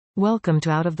Welcome to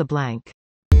Out of the Blank.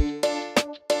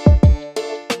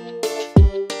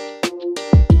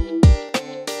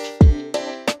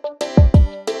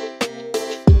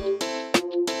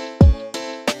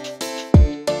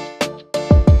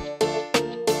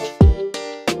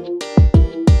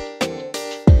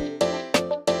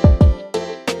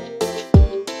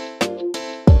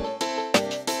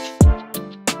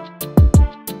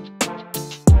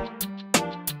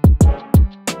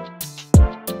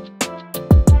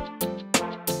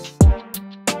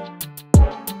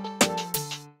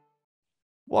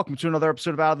 Welcome to another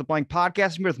episode of Out of the Blank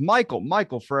podcast. I'm here with Michael.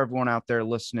 Michael, for everyone out there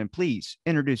listening, please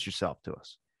introduce yourself to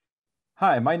us.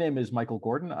 Hi, my name is Michael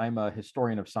Gordin. I'm a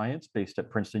historian of science based at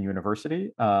Princeton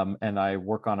University, and I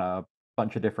work on a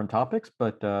bunch of different topics,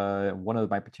 but one of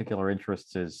my particular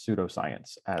interests is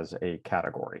pseudoscience as a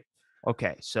category.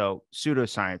 Okay, so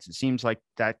pseudoscience. It seems like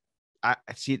that I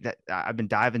see that I've been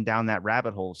diving down that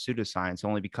rabbit hole of pseudoscience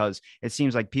only because it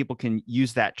seems like people can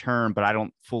use that term, but I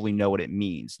don't fully know what it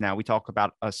means. Now, we talk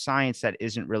about a science that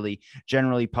isn't really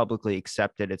generally publicly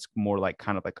accepted. It's more like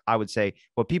kind of like, I would say,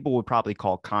 what people would probably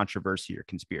call controversy or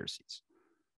conspiracies.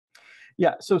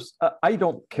 Yeah, so I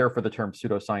don't care for the term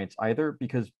pseudoscience either,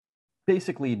 because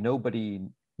basically nobody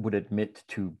would admit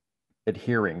to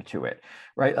adhering to it,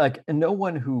 right? Like, no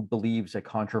one who believes a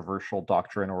controversial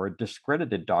doctrine or a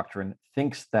discredited doctrine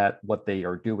thinks that what they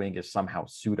are doing is somehow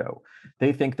pseudo.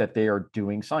 They think that they are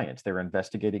doing science, they're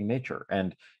investigating nature.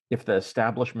 And if the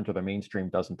establishment or the mainstream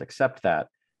doesn't accept that,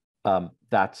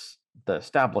 that's the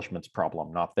establishment's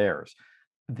problem, not theirs.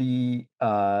 The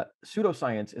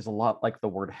pseudoscience is a lot like the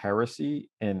word heresy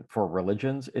for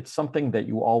religions. It's something that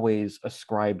you always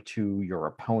ascribe to your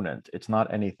opponent. It's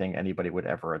not anything anybody would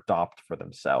ever adopt for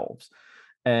themselves.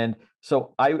 And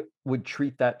so I would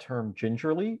treat that term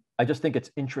gingerly. I just think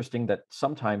it's interesting that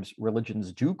sometimes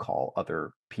religions do call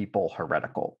other people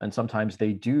heretical. And sometimes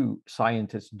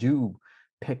scientists do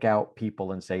pick out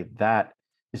people and say, that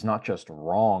is not just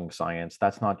wrong science,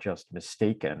 that's not just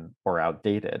mistaken or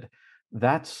outdated.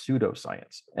 That's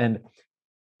pseudoscience. And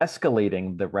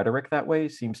escalating the rhetoric that way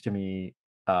seems to me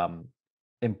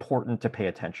important to pay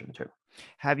attention to.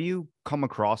 Have you come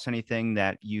across anything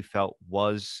that you felt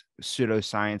was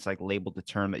pseudoscience, like labeled the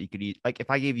term that you could like if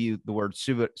I gave you the word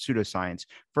pseudoscience,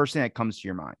 first thing that comes to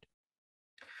your mind?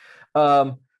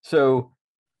 So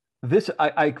this,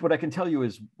 what I can tell you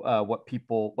is what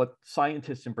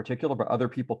scientists in particular, but other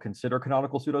people consider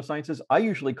canonical pseudosciences. I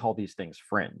usually call these things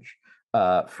fringe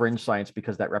science,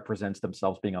 because that represents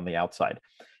themselves being on the outside.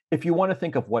 If you want to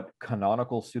think of what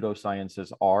canonical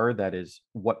pseudosciences are, that is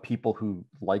what people who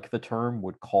like the term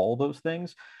would call those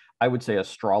things. I would say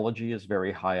astrology is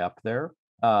very high up there.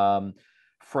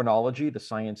 Phrenology, the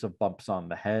science of bumps on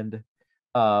the head.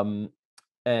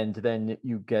 And then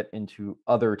you get into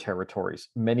other territories.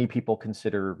 Many people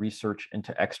consider research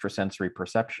into extrasensory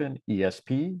perception,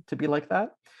 ESP, to be like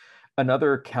that.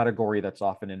 Another category that's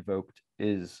often invoked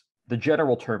is, the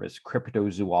general term is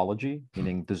cryptozoology,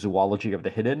 meaning the zoology of the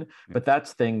hidden. But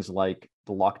that's things like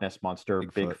the Loch Ness Monster,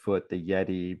 Bigfoot, the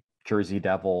Yeti, Jersey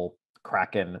Devil,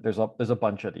 Kraken. There's a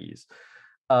bunch of these.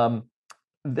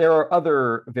 There are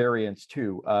other variants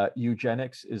too.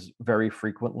 Eugenics is very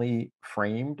frequently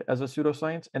framed as a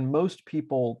pseudoscience, and most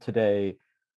people today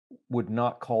would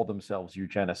not call themselves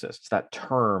eugenicists. That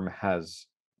term has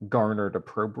garnered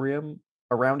opprobrium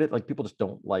around it. Like, people just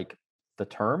don't like the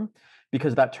term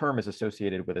because that term is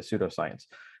associated with a pseudoscience.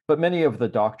 But many of the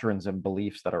doctrines and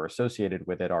beliefs that are associated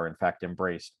with it are in fact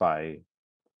embraced by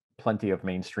plenty of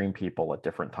mainstream people at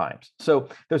different times. So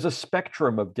there's a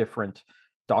spectrum of different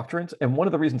doctrines. And one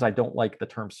of the reasons I don't like the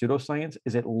term pseudoscience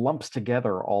is it lumps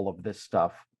together all of this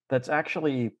stuff that's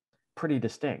actually pretty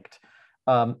distinct.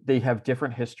 They have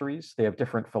different histories, they have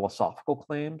different philosophical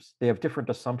claims, they have different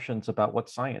assumptions about what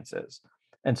science is.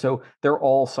 And so they're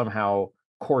all somehow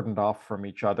cordoned off from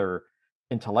each other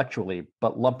intellectually,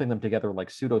 but lumping them together like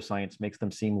pseudoscience makes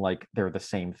them seem like they're the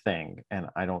same thing. And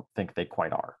I don't think they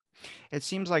quite are. It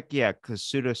seems like, yeah,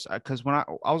 because when I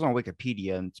was on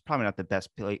Wikipedia, and it's probably not the best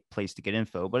place to get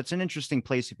info, but it's an interesting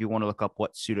place if you want to look up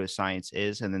what pseudoscience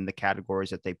is and then the categories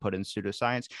that they put in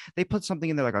pseudoscience. They put something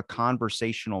in there like a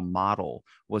conversational model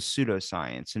was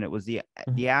pseudoscience, and it was the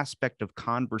aspect of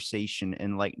conversation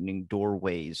enlightening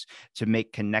doorways to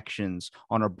make connections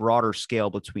on a broader scale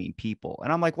between people.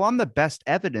 And I'm like, well, I'm the best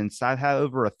evidence. I've had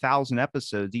over 1,000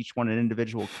 episodes, each one an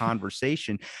individual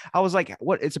conversation. I was like,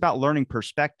 what? It's about learning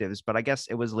perspective. perspectives, but I guess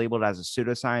it was labeled as a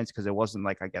pseudoscience because it wasn't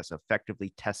like, I guess,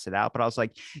 effectively tested out. But I was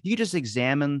like, you just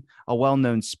examine a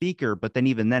well-known speaker, but then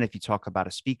even then, if you talk about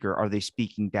a speaker, are they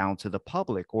speaking down to the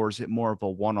public, or is it more of a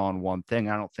one-on-one thing?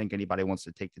 I don't think anybody wants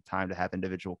to take the time to have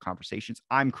individual conversations.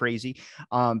 I'm crazy.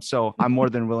 So I'm more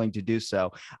than willing to do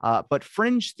so. But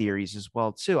fringe theories as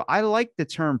well, too. I like the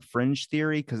term fringe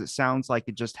theory because it sounds like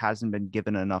it just hasn't been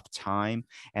given enough time.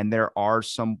 And there are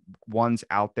some ones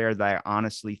out there that I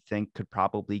honestly think could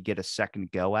probably get a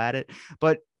second go at it.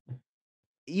 But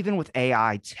even with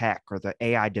AI tech or the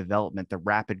AI development, the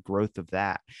rapid growth of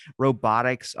that,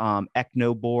 robotics,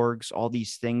 echnoborgs, all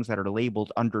these things that are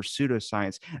labeled under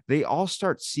pseudoscience, they all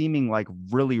start seeming like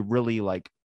really, really like,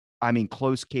 I mean,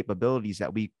 close capabilities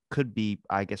that we could be,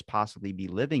 I guess, possibly be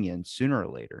living in sooner or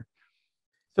later.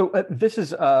 So this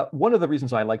is one of the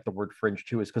reasons I like the word fringe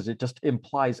too, is because it just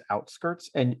implies outskirts.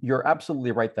 And you're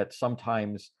absolutely right that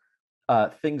sometimes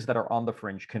things that are on the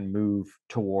fringe can move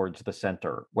towards the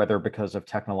center, whether because of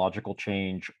technological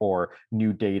change or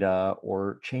new data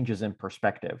or changes in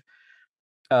perspective.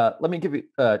 Let me give you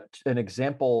an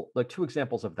example, like two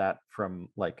examples of that from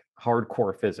like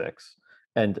hardcore physics.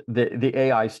 And the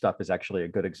AI stuff is actually a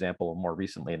good example more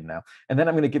recently now. And then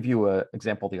I'm going to give you an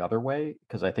example the other way,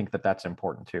 because I think that that's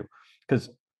important too. Because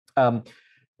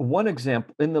one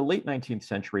example, in the late 19th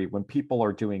century, when people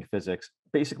are doing physics,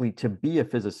 basically to be a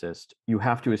physicist, you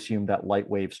have to assume that light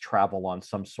waves travel on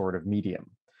some sort of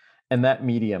medium. And that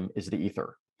medium is the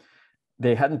ether.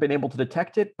 They hadn't been able to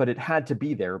detect it, but it had to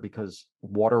be there because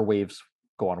water waves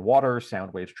go on water,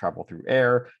 sound waves travel through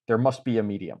air. There must be a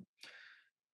medium.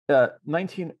 In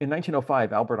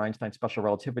 1905, Albert Einstein's special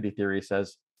relativity theory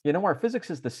says, you know, our physics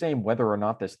is the same whether or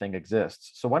not this thing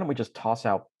exists. So why don't we just toss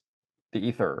out the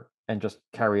ether and just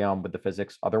carry on with the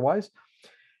physics otherwise?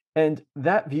 And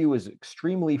that view is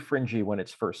extremely fringy when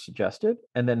it's first suggested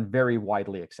and then very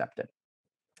widely accepted.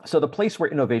 So the place where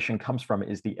innovation comes from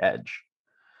is the edge.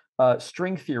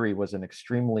 String theory was an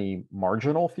extremely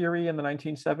marginal theory in the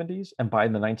 1970s, and by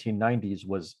the 1990s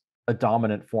was a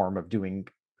dominant form of doing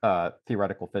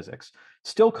theoretical physics.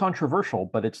 Still controversial,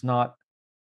 but it's not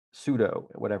pseudo,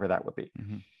 whatever that would be.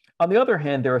 Mm-hmm. On the other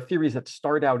hand, there are theories that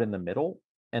start out in the middle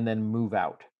and then move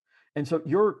out. And so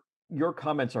your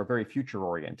comments are very future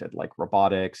oriented, like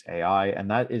robotics, AI,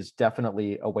 and that is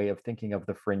definitely a way of thinking of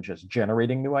the fringe as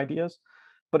generating new ideas.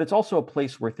 But it's also a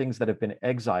place where things that have been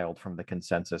exiled from the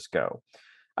consensus go.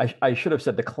 I should have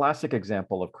said the classic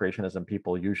example of creationism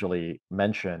people usually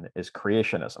mention is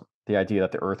creationism, the idea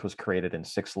that the earth was created in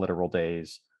 6 literal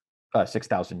days,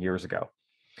 6,000 years ago.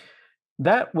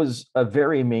 That was a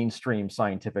very mainstream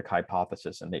scientific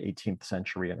hypothesis in the 18th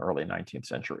century and early 19th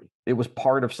century. It was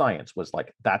part of science, was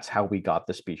like, that's how we got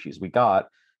the species we got.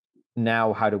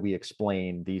 Now, how do we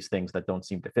explain these things that don't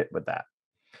seem to fit with that?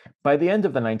 By the end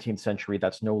of the 19th century,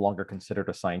 that's no longer considered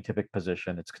a scientific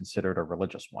position. It's considered a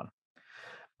religious one.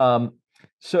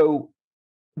 So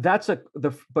that's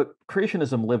but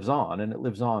creationism lives on, and it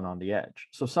lives on the edge.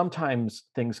 So sometimes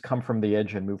things come from the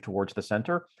edge and move towards the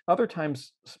center. Other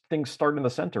times things start in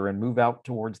the center and move out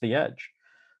towards the edge.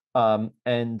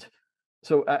 And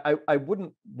so I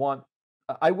wouldn't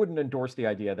endorse the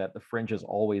idea that the fringe is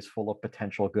always full of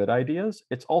potential good ideas.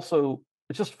 It's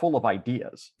just full of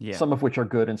ideas, some of which are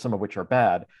good and some of which are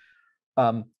bad.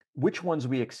 Which ones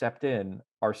we accept in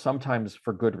are sometimes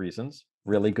for good reasons,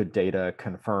 really good data,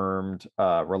 confirmed,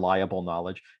 reliable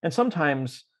knowledge. And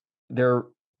sometimes they're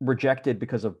rejected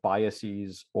because of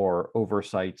biases or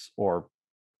oversights or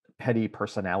petty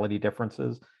personality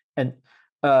differences. And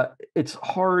it's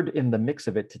hard in the mix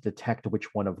of it to detect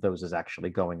which one of those is actually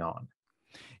going on.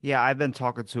 Yeah, I've been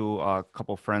talking to a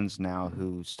couple friends now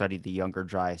who studied the Younger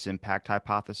Dryas impact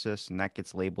hypothesis, and that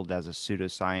gets labeled as a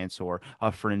pseudoscience or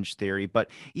a fringe theory. But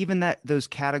even those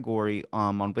category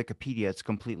on Wikipedia, it's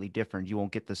completely different. You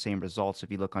won't get the same results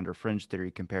if you look under fringe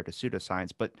theory compared to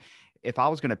pseudoscience. But if I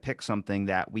was going to pick something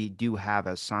that we do have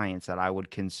as science that I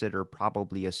would consider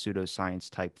probably a pseudoscience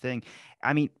type thing,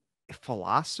 I mean,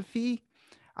 philosophy.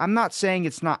 I'm not saying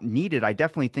it's not needed. I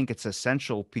definitely think it's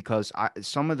essential because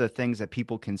some of the things that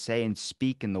people can say and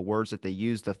speak and the words that they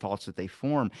use, the thoughts that they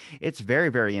form, it's very,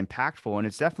 very impactful and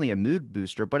it's definitely a mood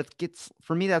booster. But it gets,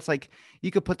 for me, that's like,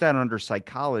 you could put that under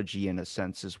psychology in a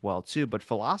sense as well, too. But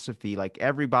philosophy, like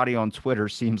everybody on Twitter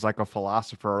seems like a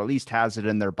philosopher, or at least has it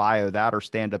in their bio, that or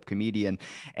stand-up comedian.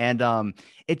 And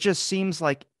it just seems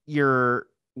like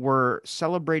we're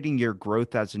celebrating your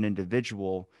growth as an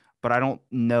individual, but I don't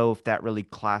know if that really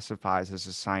classifies as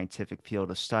a scientific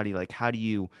field of study. Like, how do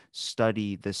you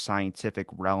study the scientific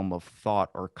realm of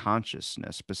thought or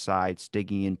consciousness besides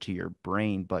digging into your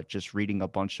brain? But just reading a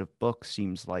bunch of books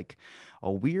seems like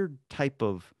a weird type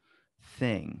of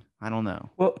thing. I don't know.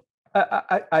 Well,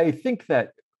 I think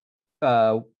that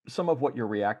some of what you're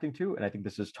reacting to, and I think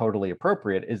this is totally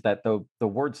appropriate, is that the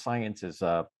word science is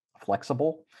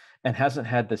flexible and hasn't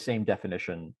had the same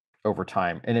definition over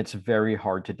time, and it's very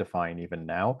hard to define even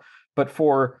now. But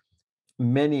for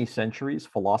many centuries,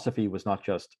 philosophy was not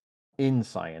just in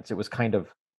science, it was kind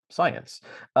of science.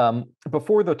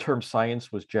 Before the term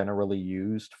science was generally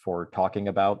used for talking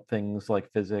about things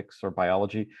like physics or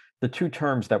biology, the two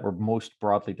terms that were most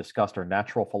broadly discussed are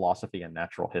natural philosophy and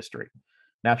natural history.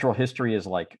 Natural history is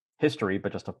like history,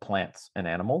 but just of plants and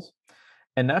animals.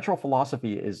 And natural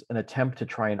philosophy is an attempt to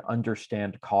try and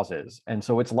understand causes. And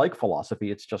so it's like philosophy,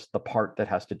 it's just the part that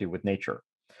has to do with nature.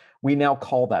 We now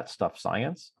call that stuff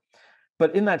science.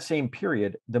 But in that same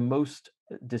period, the most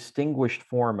distinguished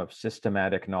form of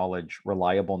systematic knowledge,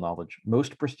 reliable knowledge,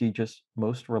 most prestigious,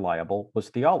 most reliable was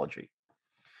theology.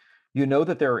 You know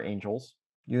that there are angels,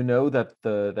 you know that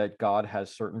that God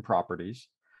has certain properties.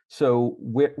 So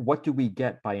what do we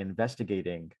get by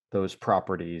investigating those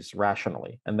properties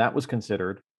rationally? And that was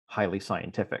considered highly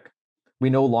scientific. We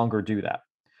no longer do that.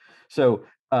 So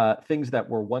things that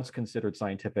were once considered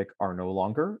scientific are no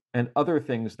longer, and other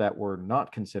things that were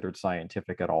not considered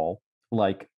scientific at all,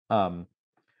 like I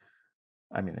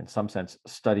mean, in some sense,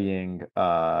 studying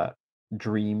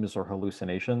dreams or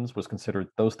hallucinations was considered,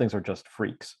 those things are just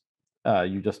freaks.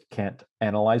 You just can't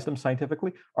analyze them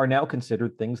scientifically, are now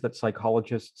considered things that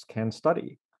psychologists can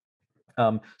study.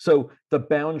 So the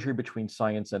boundary between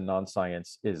science and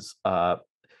non-science is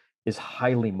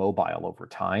highly mobile over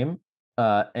time.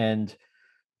 And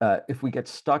if we get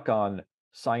stuck on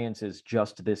science is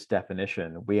just this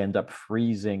definition, we end up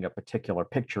freezing a particular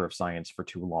picture of science for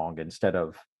too long instead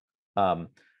of um,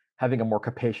 having a more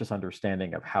capacious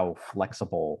understanding of how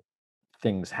flexible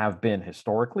things have been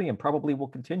historically and probably will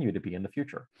continue to be in the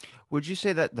future. Would you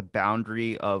say that the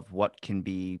boundary of what can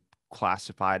be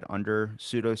classified under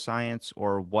pseudoscience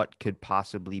or what could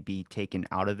possibly be taken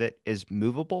out of it is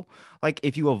movable? Like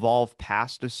if you evolve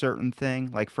past a certain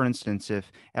thing, like for instance,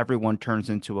 if everyone turns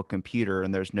into a computer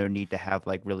and there's no need to have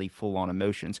like really full-on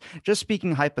emotions, just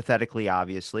speaking hypothetically,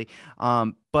 obviously.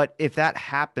 But if that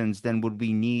happens, then would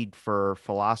we need for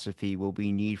philosophy, will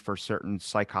we need for certain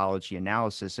psychology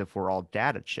analysis if we're all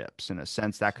data chips in a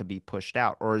sense that could be pushed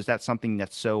out? Or is that something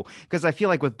that's so, because I feel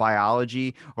like with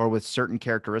biology or with certain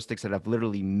characteristics that have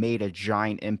literally made a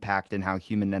giant impact in how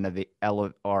human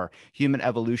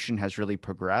evolution has really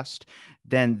progressed,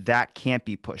 then that can't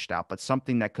be pushed out. But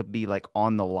something that could be like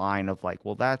on the line of like,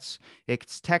 well, that's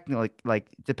it's technically like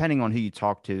depending on who you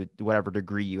talk to, whatever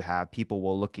degree you have, people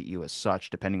will look at you as such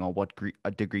depending on what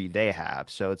a degree they have.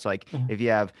 So it's like Mhm. if you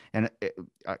have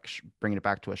bringing it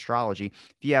back to astrology,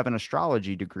 if you have an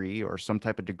astrology degree or some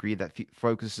type of degree that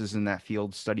focuses in that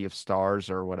field, study of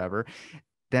stars or whatever,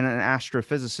 then an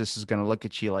astrophysicist is going to look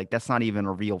at you like that's not even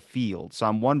a real field. So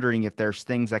I'm wondering if there's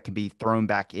things that can be thrown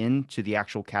back into the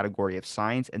actual category of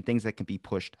science and things that can be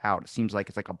pushed out. It seems like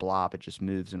it's like a blob, it just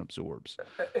moves and absorbs.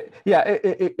 Yeah,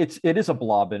 it is a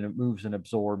blob and it moves and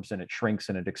absorbs and it shrinks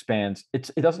and it expands.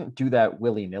 It doesn't do that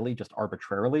willy-nilly, just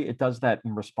arbitrarily. It does that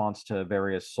in response to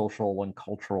various social and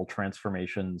cultural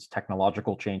transformations,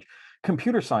 technological change.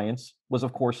 Computer science was,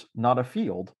 of course, not a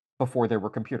field before there were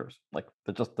computers. Like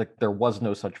just like there was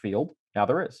no such field. Now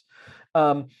there is.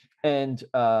 Um, and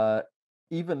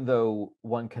even though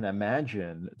one can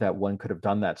imagine that one could have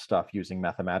done that stuff using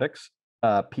mathematics,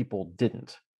 people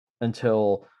didn't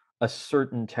until a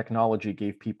certain technology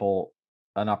gave people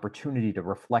an opportunity to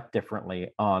reflect differently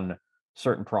on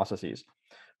certain processes.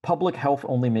 Public health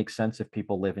only makes sense if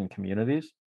people live in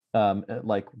communities,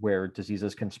 like where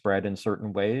diseases can spread in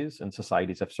certain ways and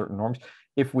societies have certain norms.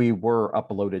 If we were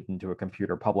uploaded into a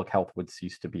computer, public health would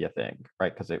cease to be a thing,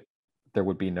 right? Because there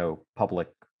would be no public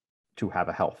to have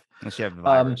a health. Unless you have a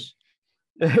Um, virus.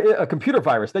 a computer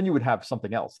virus, then you would have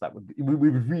something else that we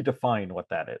would redefine what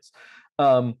that is.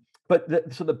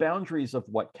 But so the boundaries of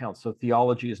what counts. So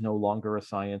theology is no longer a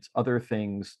science. Other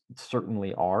things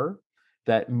certainly are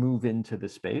that move into the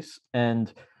space.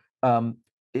 And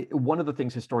one of the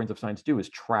things historians of science do is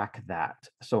track that.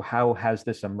 So how has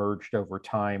this emerged over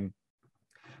time?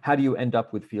 How do you end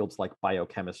up with fields like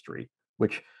biochemistry,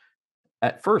 which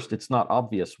at first it's not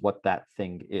obvious what that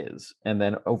thing is, and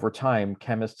then over time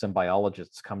chemists and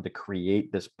biologists come to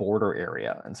create this border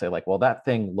area and say like, well, that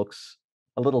thing looks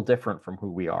a little different from who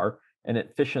we are, and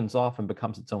it fissions off and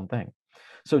becomes its own thing.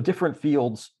 So different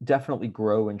fields definitely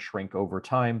grow and shrink over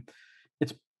time.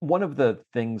 It's one of the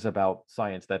things about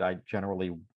science that I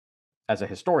generally, as a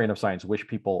historian of science, wish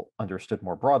people understood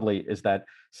more broadly, is that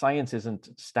science isn't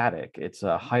static. It's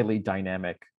a highly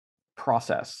dynamic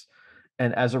process.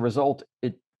 And as a result,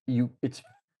 it's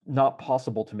not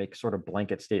possible to make sort of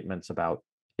blanket statements about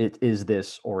it is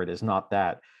this or it is not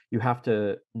that. You have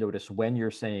to notice when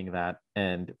you're saying that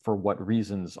and for what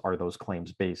reasons are those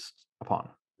claims based upon.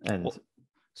 And Well, yeah.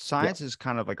 science is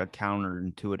kind of like a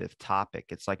counterintuitive topic.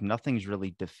 It's like nothing's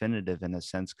really definitive in a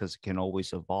sense because it can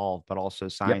always evolve, but also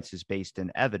Yep. science is based in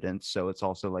evidence. So it's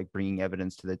also like bringing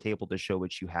evidence to the table to show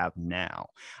what you have now.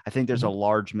 I think there's a Mhm.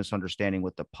 large misunderstanding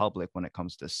with the public when it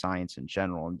comes to science in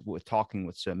general. And with talking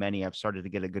with so many, I've started to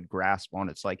get a good grasp on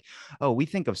it's like, oh, we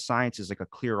think of science as like a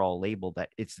clear all label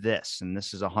that it's this and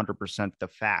this is 100% the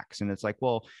facts. And it's like,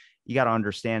 well, you got to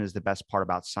understand is the best part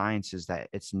about science is that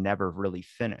it's never really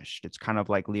finished. It's kind of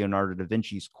like Leonardo da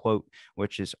Vinci's quote,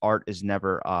 which is art is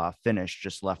never finished,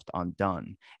 just left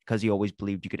undone, because he always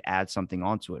believed you could add something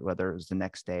onto it, whether it was the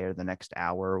next day or the next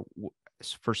hour,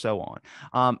 for so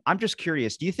on. I'm just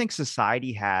curious, do you think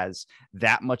society has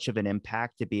that much of an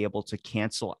impact to be able to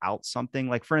cancel out something?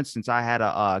 Like, for instance, I had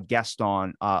a guest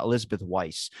on, Elizabeth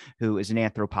Weiss, who is an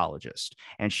anthropologist,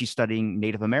 and she's studying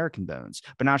Native American bones.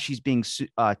 But now she's being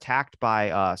attacked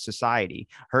by society.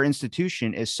 Her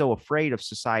institution is so afraid of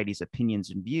society's opinions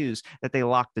and views that they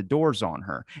lock the doors on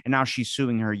her. And now she's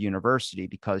suing her university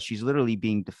because she's literally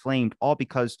being defamed, all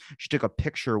because she took a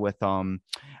picture with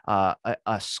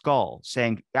a skull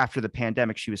saying after the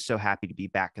pandemic, she was so happy to be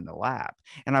back in the lab.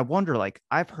 And I wonder, like,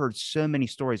 I've heard so many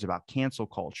stories about cancel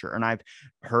culture, and I've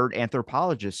heard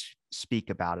anthropologists speak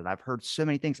about it. I've heard so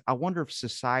many things. I wonder if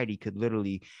society could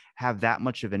literally have that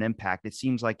much of an impact. It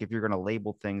seems like if you're going to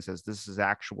label things as this is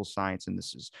actual science and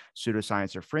this is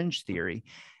pseudoscience or fringe theory,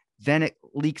 then it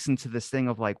leaks into this thing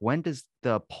of like, when does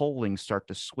the polling start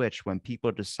to switch when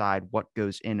people decide what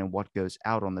goes in and what goes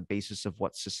out on the basis of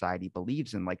what society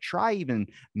believes in? Like, try even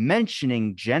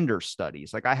mentioning gender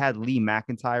studies. Like, I had Lee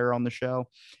McIntyre on the show,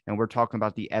 and we're talking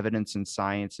about the evidence in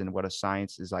science and what a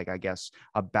science is like, I guess,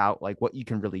 about like what you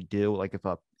can really do. Like, if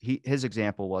his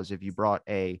example was if you brought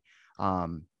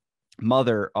um,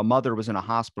 a mother was in a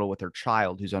hospital with her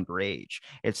child who's underage,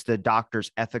 it's the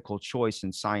doctor's ethical choice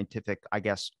and scientific, I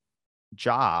guess,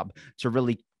 job to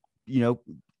really, you know,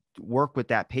 work with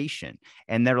that patient.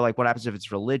 And they're like, what happens if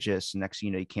it's religious? And next thing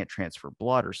you know, you can't transfer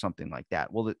blood or something like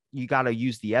that. Well, you got to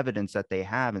use the evidence that they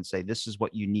have and say, this is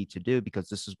what you need to do because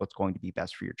this is what's going to be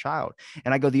best for your child.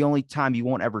 And I go, the only time you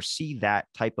won't ever see that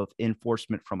type of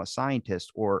enforcement from a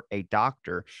scientist or a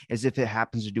doctor is if it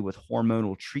happens to do with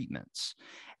hormonal treatments.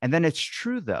 And then it's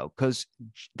true though, because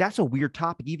that's a weird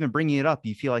topic. Even bringing it up,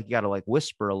 you feel like you got to like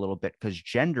whisper a little bit because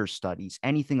gender studies,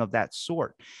 anything of that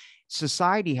sort,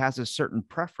 society has a certain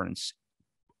preference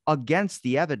against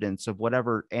the evidence of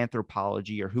whatever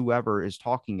anthropology or whoever is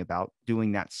talking about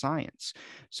doing that science.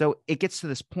 So it gets to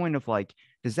this point of like,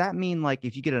 does that mean like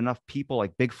if you get enough people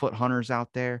like Bigfoot hunters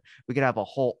out there, we could have a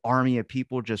whole army of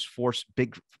people just force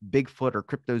Bigfoot or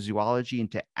cryptozoology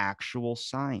into actual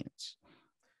science?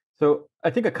 So I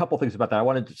think a couple things about that. I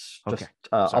wanted to Okay,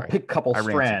 I'll sorry, pick a couple I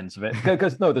ranted. strands of it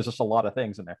because no, there's just a lot of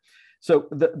things in there. So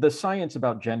the science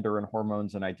about gender and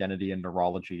hormones and identity and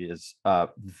neurology is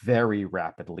very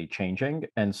rapidly changing,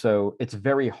 and so it's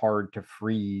very hard to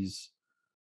freeze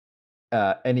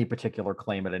any particular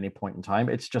claim at any point in time.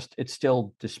 It's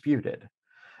still disputed,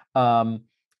 um,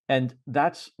 and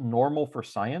that's normal for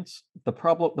science. The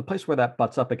place where that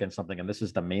butts up against something, and this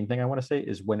is the main thing I want to say,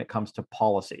 is when it comes to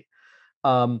policy.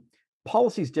 Um,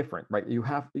 Policy is different, right? You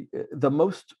have the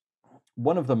most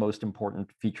one of the most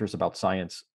important features about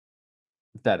science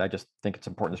that I just think it's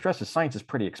important to stress is science is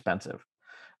pretty expensive.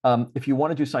 If you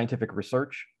want to do scientific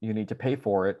research, you need to pay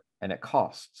for it, and it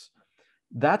costs.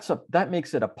 That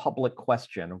makes it a public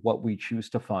question what we choose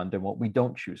to fund and what we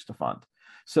don't choose to fund.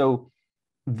 So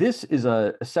this is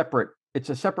a separate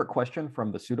it's a separate question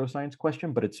from the pseudoscience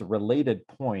question, but it's a related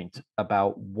point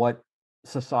about what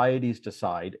societies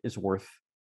decide is worth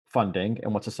funding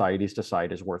and what societies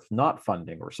decide is worth not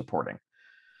funding or supporting.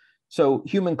 So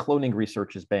human cloning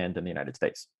research is banned in the United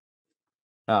States.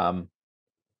 Um,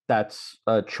 that's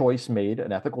a choice made,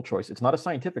 an ethical choice. It's not a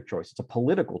scientific choice, it's a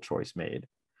political choice made.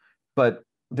 But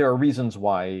there are reasons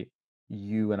why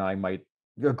you and I might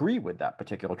agree with that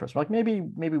particular choice. Like maybe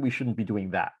we shouldn't be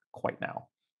doing that quite now.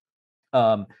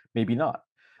 Maybe not.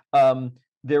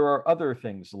 There are other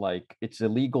things like it's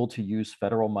illegal to use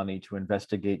federal money to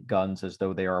investigate guns as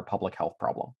though they are a public health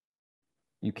problem.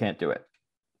 You can't do it.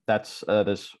 That's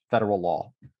there's federal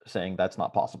law saying that's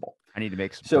not possible. I need to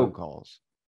make some phone So calls.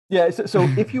 Yeah. So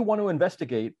if you want to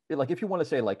investigate, like if you want to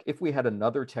say, like, if we had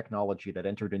another technology that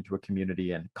entered into a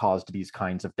community and caused these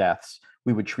kinds of deaths,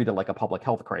 we would treat it like a public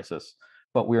health crisis.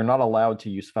 But we are not allowed to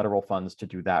use federal funds to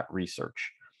do that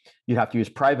research. You'd have to use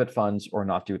private funds or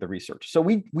not do the research. So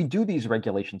we do these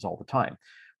regulations all the time.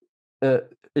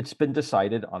 It's been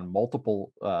decided on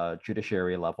multiple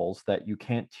judiciary levels that you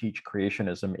can't teach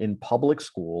creationism in public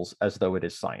schools as though it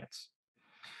is science.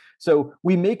 So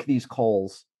we make these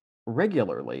calls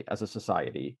regularly as a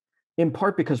society, in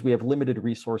part because we have limited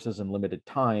resources and limited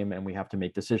time, and we have to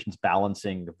make decisions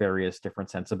balancing various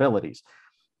different sensibilities.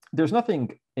 There's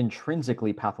nothing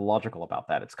intrinsically pathological about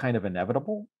that. It's kind of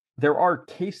inevitable. There are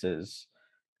cases,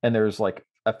 and there's like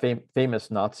famous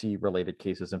Nazi related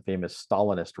cases and famous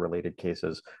Stalinist related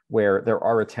cases where there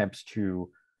are attempts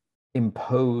to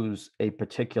impose a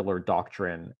particular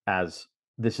doctrine as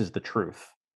this is the truth.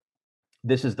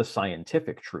 This is the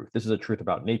scientific truth. This is a truth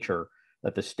about nature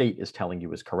that the state is telling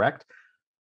you is correct.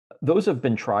 Those have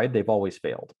been tried. They've always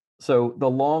failed. So the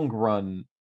long run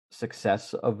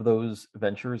success of those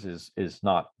ventures is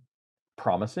not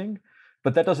promising,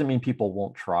 but that doesn't mean people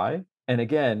won't try. And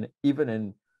again, even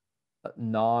in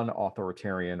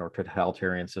non-authoritarian or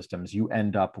totalitarian systems, you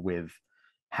end up with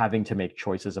having to make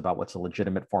choices about what's a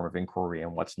legitimate form of inquiry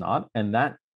and what's not. And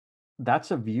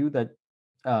that's a view that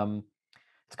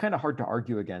it's kind of hard to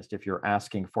argue against if you're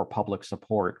asking for public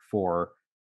support for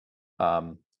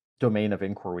domain of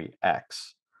inquiry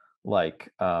X,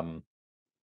 like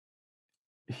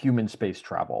human space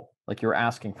travel. Like, you're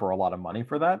asking for a lot of money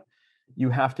for that. You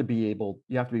have to be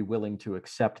willing to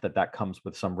accept that comes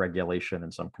with some regulation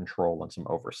and some control and some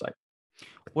oversight.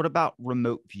 What about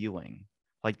remote viewing?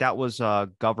 Like, that was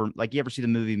government. Like, you ever see the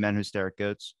movie Men Who Stare at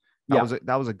Goats?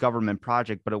 That was a government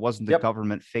project, but it wasn't the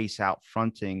government face out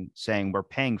fronting saying we're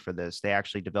paying for this. They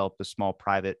actually developed a small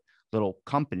private little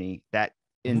company that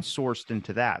insourced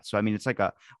into that. So I mean, it's like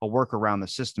a work around the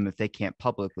system. If they can't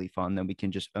publicly fund, then we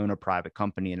can just own a private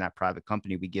company, and that private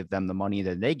company, we give them the money,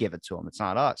 then they give it to them. It's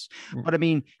not us. But I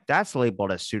mean, that's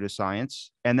labeled as pseudoscience.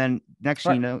 And then next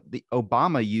thing you know, the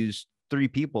Obama used 3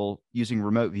 people using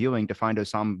remote viewing to find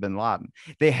Osama bin Laden.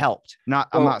 They helped.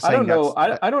 I'm not saying I don't know.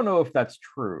 I don't know if that's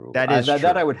true. That is true.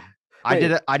 That I would.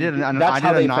 That's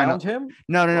how they found him.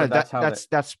 No.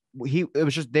 It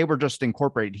was just, they were just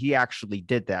incorporated. He actually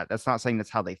did that. That's not saying that's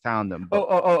how they found them. But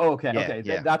Okay.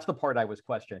 Yeah. That's the part I was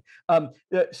questioning.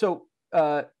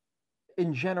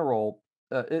 In general,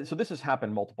 so this has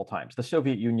happened multiple times. The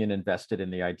Soviet Union invested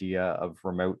in the idea of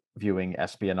remote viewing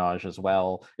espionage as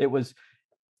well. There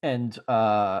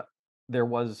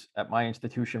was, at my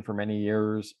institution for many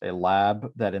years, a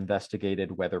lab that investigated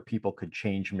whether people could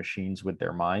change machines with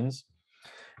their minds.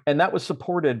 And that was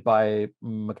supported by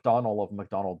McDonnell of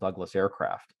McDonnell Douglas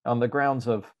Aircraft on the grounds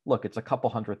of, look, it's a couple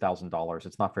 $100,000.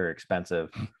 It's not very expensive.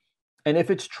 And if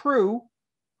it's true,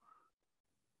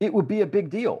 it would be a big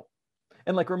deal.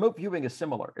 And like, remote viewing is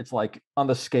similar. It's like, on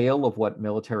the scale of what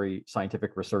military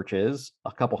scientific research is,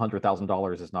 a couple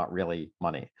 $100,000 is not really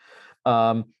money.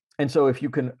 And so if you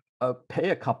can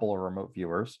pay a couple of remote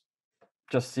viewers,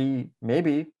 just see,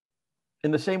 maybe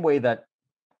in the same way that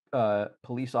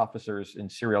police officers in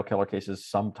serial killer cases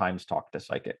sometimes talk to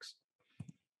psychics,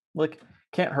 like,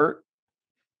 can't hurt,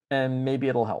 and maybe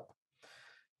it'll help.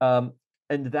 And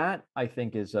that, I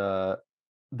think, is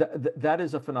that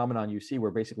is a phenomenon you see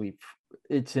where basically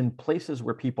it's in places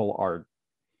where people are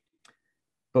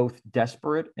both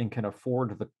desperate and can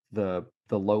afford the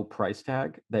low price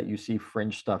tag that you see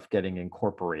fringe stuff getting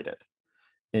incorporated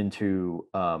into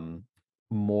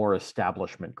more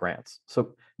establishment grants.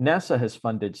 So NASA has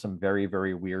funded some very,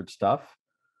 very weird stuff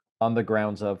on the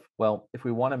grounds of, well, if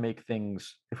we want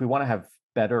to have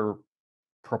better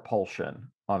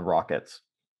propulsion on rockets,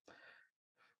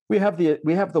 we have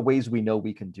the ways we know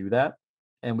we can do that,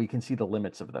 and we can see the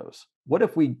limits of those. What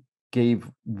if we gave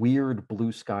weird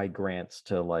blue sky grants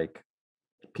to like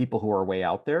people who are way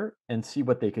out there and see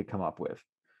what they could come up with?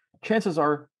 Chances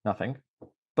are nothing,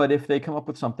 but if they come up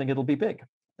with something, it'll be big.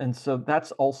 And so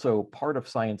that's also part of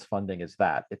science funding, is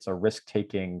that it's a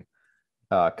risk-taking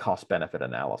cost benefit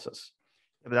analysis.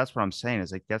 But that's what I'm saying,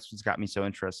 is like, that's what's got me so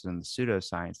interested in the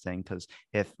pseudoscience thing. Because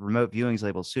if remote viewing is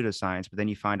labeled pseudoscience, but then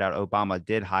you find out Obama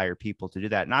did hire people to do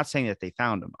that, not saying that they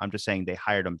found them, I'm just saying they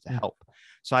hired them to help.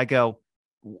 So I go,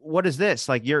 what is this?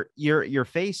 Like, your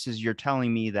face is, you're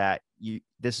telling me that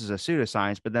this is a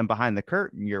pseudoscience, but then behind the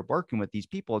curtain, you're working with these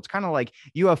people. It's kind of like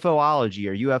UFOlogy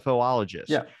or UFOologist.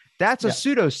 Yeah. That's a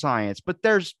pseudoscience, but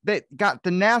they got the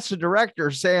NASA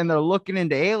director saying they're looking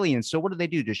into aliens. So what do they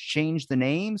do? Just change the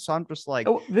name? So I'm just like,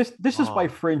 this is why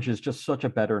Fringe is just such a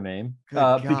better name,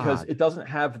 because it doesn't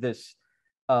have this.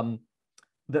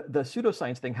 the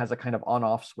pseudoscience thing has a kind of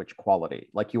on-off switch quality.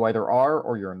 Like you either are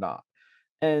or you're not.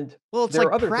 And Well, it's there are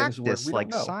like other things where practice, we don't like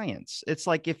know. science. It's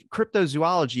like if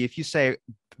cryptozoology, if you say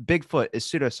Bigfoot is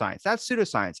pseudoscience, that's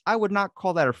pseudoscience. I would not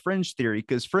call that a fringe theory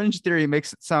because fringe theory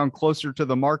makes it sound closer to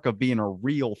the mark of being a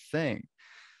real thing.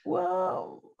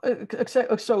 Well,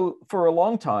 so for a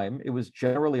long time, it was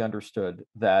generally understood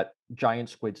that giant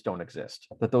squids don't exist,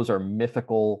 that those are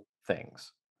mythical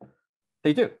things.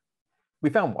 They do.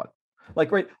 We found one.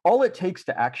 Like, right, all it takes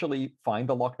to actually find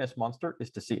the Loch Ness monster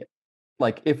is to see it.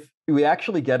 Like, if we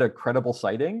actually get a credible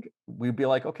sighting, we'd be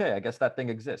like, okay, I guess that thing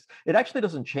exists. It actually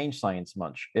doesn't change science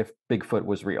much if Bigfoot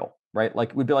was real, right?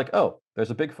 Like, we'd be like, oh,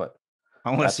 there's a Bigfoot.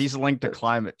 Unless That's he's linked to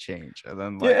climate change. And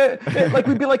then like yeah, like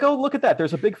we'd be like, oh, look at that.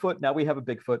 There's a Bigfoot. Now we have a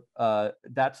Bigfoot.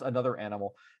 That's another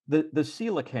animal. The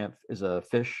coelacanth is a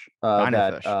fish that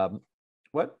Dinofish.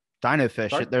 what? Dinofish.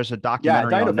 Sorry? There's a Yeah,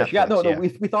 documentary on dinofish. Yeah, Netflix. no, Yeah.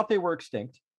 we thought they were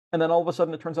extinct, and then all of a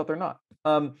sudden it turns out they're not.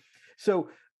 So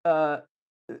uh,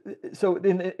 so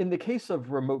in the case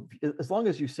of remote, as long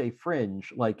as you say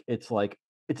fringe, like it's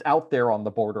out there on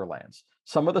the borderlands.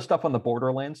 Some of the stuff on the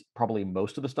borderlands, probably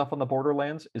most of the stuff on the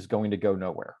borderlands, is going to go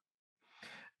nowhere.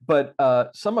 But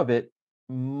some of it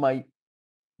might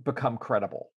become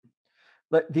credible.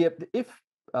 If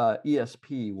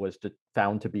ESP was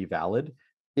found to be valid,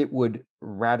 it would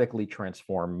radically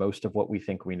transform most of what we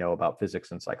think we know about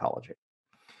physics and psychology.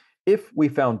 If we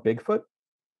found Bigfoot,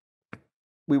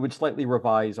 we would slightly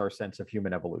revise our sense of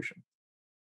human evolution,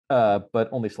 but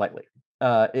only slightly.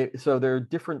 So there are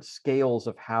different scales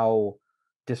of how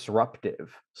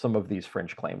disruptive some of these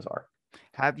fringe claims are.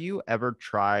 Have you ever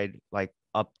tried like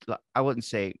up? I wouldn't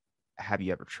say have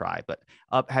you ever tried, but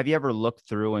have you ever looked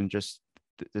through and just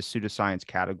the pseudoscience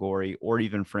category or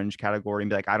even fringe category and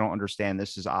be like, I don't understand.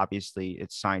 This is obviously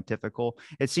it's scientifical.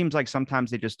 It seems like sometimes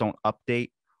they just don't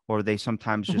update or they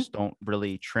sometimes Mhm. just don't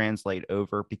really translate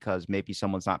over because maybe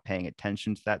someone's not paying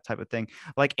attention to that type of thing.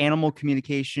 Like animal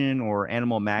communication or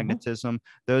animal Mhm. magnetism,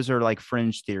 those are like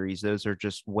fringe theories. Those are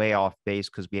just way off base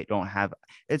because we don't have,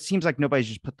 it seems like nobody's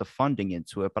just put the funding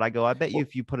into it. But I go, I bet you Well,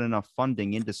 if you put enough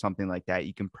funding into something like that,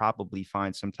 you can probably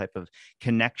find some type of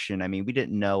connection. I mean, we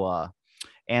didn't know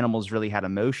animals really had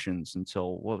emotions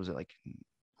until what was it like?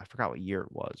 I forgot what year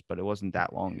it was, but it wasn't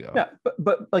that long ago. yeah,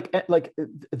 but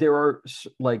there are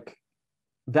like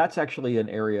that's actually an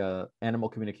area, animal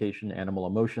communication, animal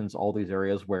emotions, all these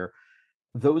areas where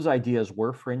those ideas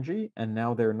were fringy and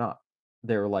now they're not.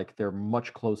 They're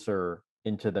much closer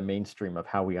into the mainstream of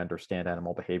how we understand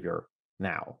animal behavior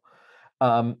now.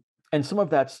 Um, and some of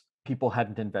that's people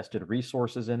hadn't invested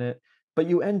resources in it, but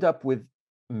you end up with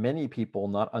many people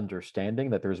not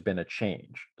understanding that there's been a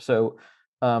change. So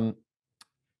um,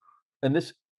 and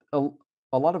this a,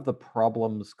 a lot of the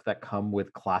problems that come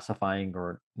with classifying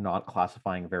or not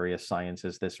classifying various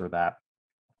sciences, this or that,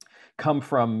 come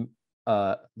from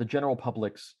the general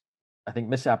public's, I think,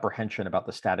 misapprehension about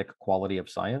the static quality of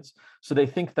science. So they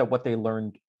think that what they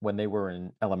learned when they were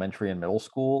in elementary and middle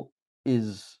school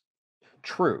is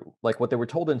true. Like what they were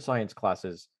told in science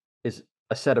classes is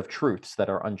a set of truths that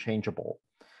are unchangeable.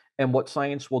 And what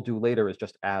science will do later is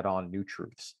just add on new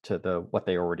truths to what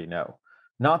they already know.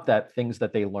 Not that things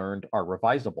that they learned are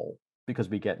revisable because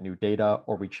we get new data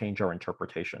or we change our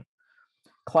interpretation.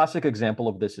 Classic example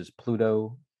of this is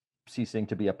Pluto ceasing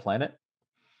to be a planet.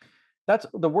 That's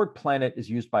the word planet is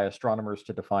used by astronomers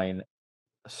to define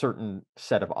a certain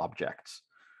set of objects.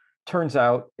 Turns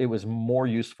out it was more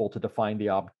useful to define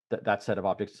that set of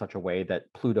objects in such a way that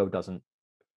Pluto doesn't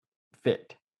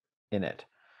fit in it.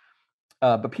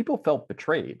 But people felt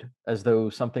betrayed, as though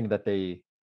something that they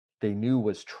knew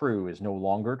was true is no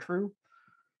longer true.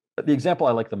 The example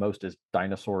I like the most is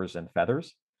dinosaurs and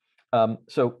feathers.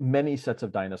 So many sets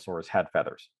of dinosaurs had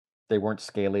feathers. They weren't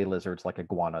scaly lizards like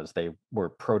iguanas. They were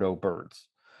proto birds.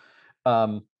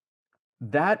 Um,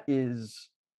 that is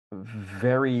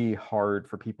very hard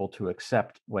for people to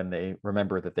accept when they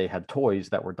remember that they had toys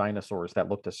that were dinosaurs that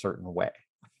looked a certain way.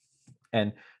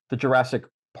 And the Jurassic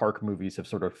Park movies have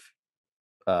sort of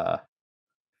uh,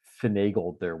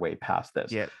 finagled their way past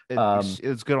this. Yeah, Um,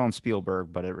 it's good on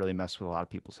Spielberg, but it really messed with a lot of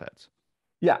people's heads.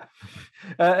 yeah,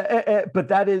 but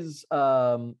that is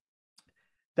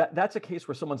that's a case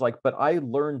where someone's like, "But I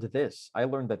learned this. I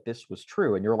learned that this was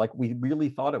true," and you're like, "We really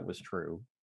thought it was true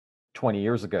 20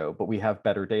 years ago, but we have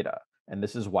better data, and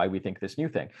this is why we think this new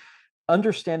thing."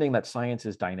 Understanding that science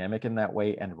is dynamic in that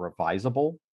way and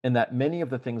revisable, and that many of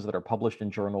the things that are published in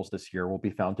journals this year will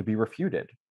be found to be refuted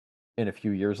in a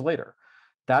few years later.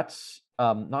 That's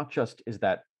not just is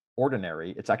that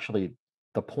ordinary, it's actually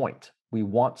the point. We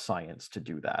want science to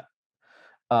do that.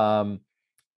 Um,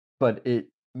 but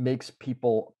makes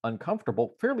people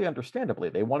uncomfortable, fairly understandably.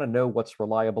 They want to know what's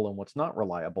reliable and what's not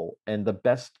reliable. And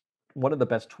one of the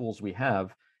best tools we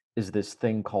have is this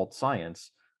thing called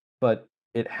science, but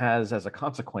it has as a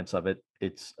consequence of it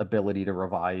its ability to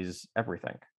revise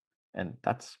everything, and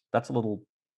that's a little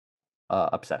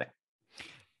upsetting.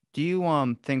 Do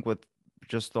you think with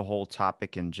just the whole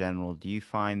topic in general, do you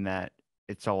find that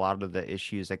it's a lot of the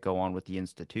issues that go on with the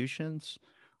institutions?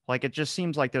 Like it just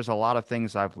seems like there's a lot of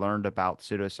things I've learned about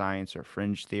pseudoscience or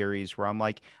fringe theories where I'm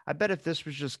like, I bet if this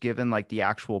was just given like the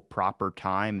actual proper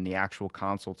time and the actual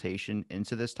consultation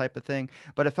into this type of thing,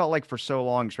 but it felt like for so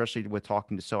long, especially with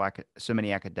talking to so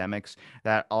many academics,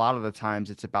 that a lot of the times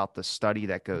it's about the study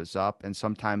that goes up, and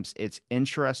sometimes it's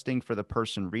interesting for the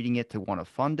person reading it to want to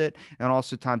fund it, and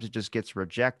also times it just gets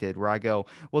rejected. Where I go,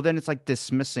 well, then it's like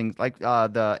dismissing like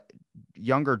the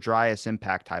younger Dryas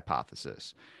impact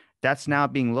hypothesis. That's now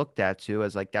being looked at too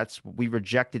as like that's we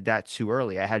rejected that too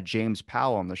early. I had James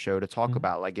Powell on the show to talk Mhm.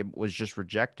 about like it was just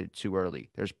rejected too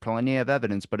early. There's plenty of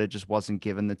evidence, but it just wasn't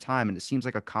given the time. And it seems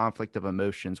like a conflict of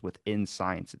emotions within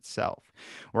science itself,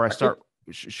 where I start.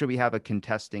 It, Should we have a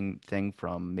contesting thing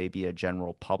from maybe a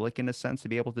general public in a sense to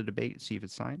be able to debate and see if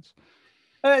it's science?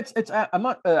 I'm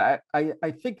not.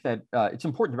 I think that it's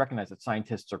important to recognize that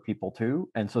scientists are people too,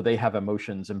 and so they have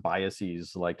emotions and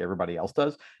biases like everybody else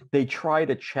does. They try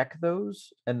to check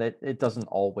those, and that it doesn't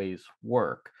always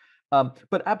work.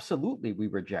 But absolutely, we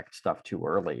reject stuff too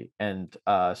early, and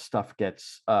stuff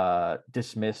gets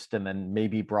dismissed, and then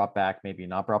maybe brought back, maybe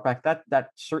not brought back. That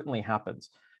certainly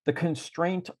happens. The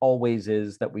constraint always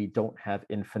is that we don't have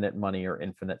infinite money or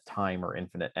infinite time or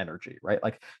infinite energy, right?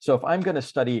 Like, so if I'm going to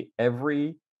study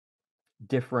every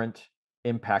different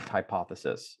impact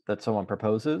hypothesis that someone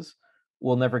proposes,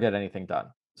 we'll never get anything done.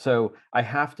 So I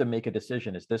have to make a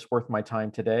decision. Is this worth my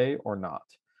time today or not?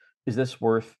 Is this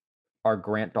worth our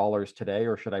grant dollars today,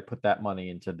 or should I put that money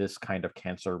into this kind of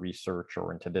cancer research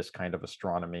or into this kind of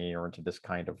astronomy or into this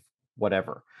kind of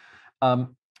whatever?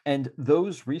 Um, and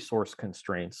those resource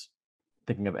constraints,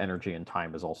 thinking of energy and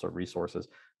time as also resources,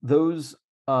 those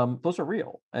are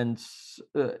real. And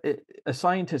a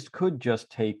scientist could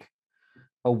just take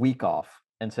a week off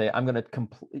and say, I'm going to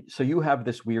complete. So you have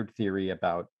this weird theory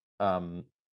um,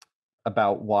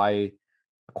 about why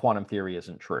quantum theory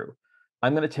isn't true.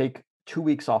 I'm going to take 2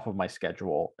 weeks off of my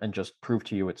schedule and just prove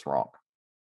to you it's wrong.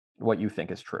 What you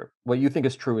think is true. What you think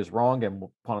is true is wrong, and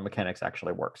quantum mechanics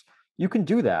actually works. You can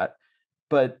do that,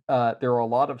 but there are a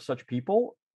lot of such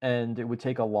people, and it would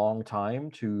take a long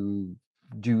time to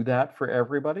do that for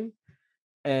everybody.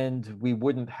 And we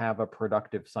wouldn't have a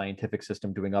productive scientific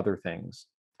system doing other things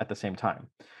at the same time.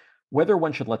 Whether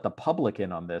one should let the public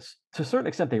in on this, to a certain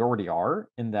extent, they already are,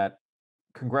 in that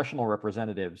congressional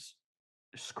representatives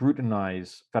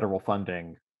scrutinize federal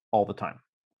funding all the time.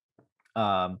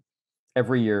 Um,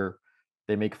 every year,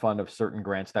 they make fun of certain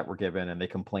grants that were given, and they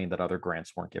complain that other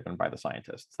grants weren't given by the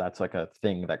scientists. That's like a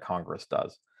thing that Congress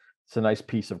does. It's a nice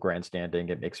piece of grandstanding.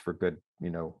 It makes for good,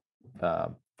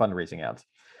 fundraising ads.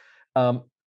 Um,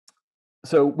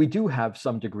 so we do have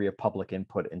some degree of public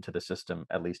input into the system,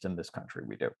 at least in this country,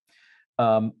 we do.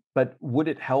 But would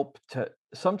it help to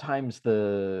sometimes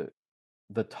the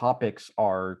topics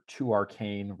are too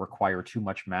arcane, require too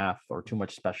much math or too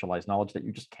much specialized knowledge that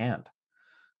you just can't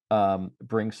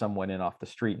bring someone in off the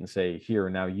street and say, here,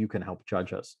 now you can help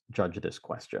judge this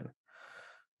question.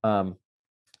 Um,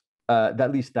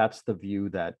 at least that's the view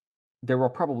that there are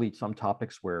probably some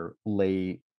topics where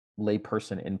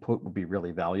layperson input would be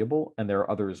really valuable, and there are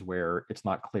others where it's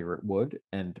not clear it would,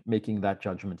 and making that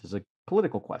judgment is a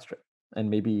political question, and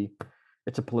maybe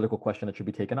it's a political question that should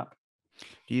be taken up.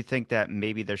 Do you think that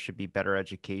maybe there should be better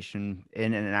education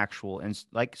in an actual,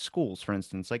 like schools, for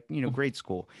instance, like, grade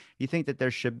school? You think that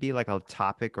there should be like a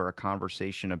topic or a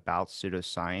conversation about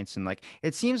pseudoscience? And like,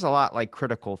 it seems a lot like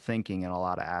critical thinking in a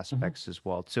lot of Mhm. aspects as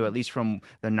well, too, at least from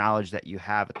the knowledge that you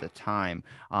have at the time,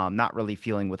 not really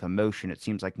feeling with emotion. It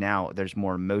seems like now there's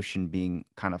more emotion being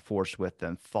kind of forced with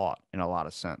than thought in a lot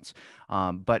of sense.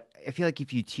 But I feel like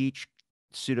if you teach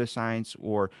pseudoscience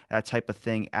or that type of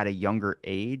thing at a younger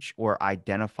age, or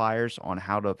identifiers on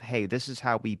how to, hey, this is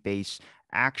how we base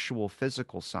actual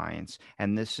physical science,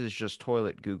 and this is just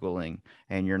toilet Googling,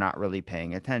 and you're not really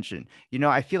paying attention.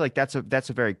 I feel like that's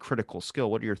a very critical skill.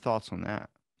 What are your thoughts on that?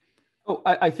 Oh,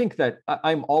 I think that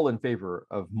I'm all in favor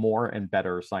of more and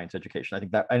better science education.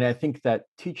 I think that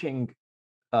teaching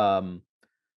um,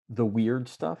 the weird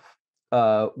stuff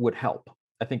would help.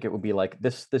 I think it would be like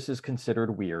this. This is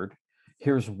considered weird.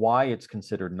 Here's why it's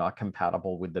considered not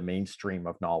compatible with the mainstream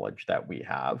of knowledge that we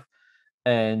have.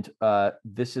 and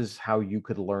this is how you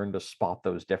could learn to spot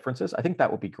those differences. I think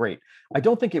that would be great. I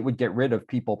don't think it would get rid of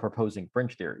people proposing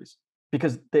fringe theories,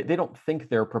 because they don't think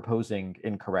they're proposing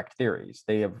incorrect theories.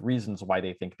 They have reasons why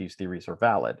they think these theories are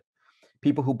valid.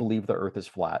 People who believe the earth is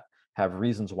flat have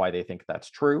reasons why they think that's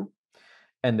true,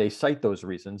 and they cite those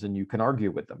reasons, and you can argue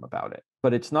with them about it.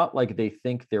 But it's not like they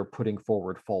think they're putting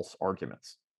forward false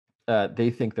arguments. They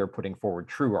think they're putting forward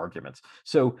true arguments.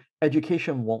 So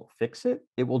education won't fix it.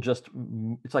 It will just,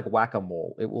 it's like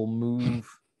whack-a-mole. It will move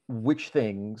which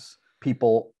things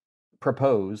people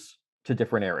propose to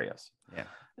different areas. Yeah.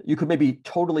 You could maybe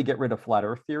totally get rid of flat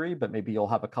earth theory, but maybe you'll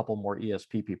have a couple more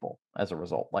ESP people as a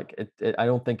result. Like I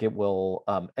don't think it will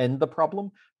end the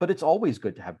problem, but it's always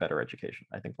good to have better education.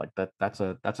 I think like that's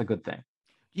a good thing.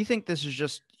 Do you think this is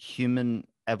just human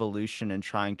evolution and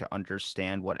trying to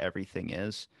understand what everything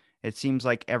is? It seems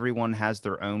like everyone has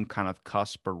their own kind of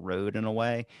cusp or road in a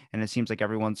way, and it seems like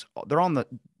they're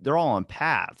all on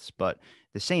paths, but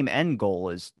the same end goal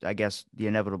is, I guess, the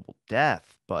inevitable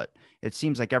death. But it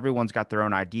seems like everyone's got their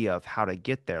own idea of how to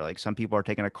get there. Like some people are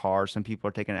taking a car, some people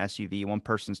are taking an SUV, one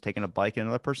person's taking a bike, and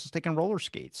another person's taking roller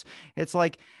skates. It's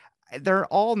like they're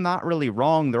all not really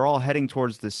wrong. They're all heading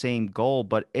towards the same goal,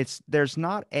 but there's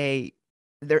not a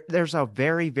there's a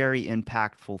very, very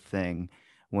impactful thing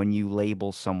when you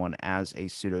label someone as a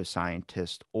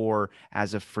pseudoscientist or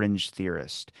as a fringe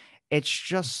theorist. It's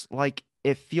just like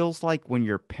it feels like when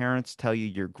your parents tell you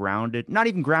you're grounded, not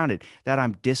even grounded, that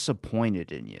I'm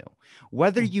disappointed in you.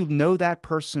 Whether you know that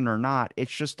person or not,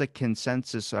 it's just a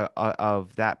consensus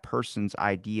of that person's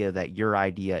idea that your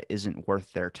idea isn't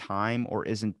worth their time or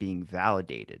isn't being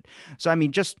validated. So, I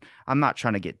mean, I'm not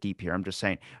trying to get deep here. I'm just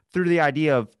saying through the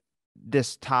idea of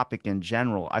this topic in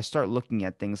general, I start looking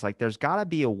at things like there's got to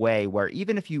be a way where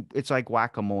even if it's like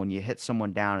whack-a-mole and you hit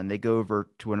someone down and they go over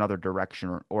to another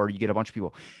direction, or you get a bunch of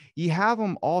people, you have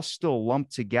them all still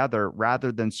lumped together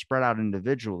rather than spread out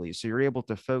individually. So you're able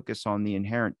to focus on the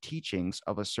inherent teachings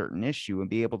of a certain issue and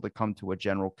be able to come to a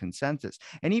general consensus.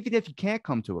 And even if you can't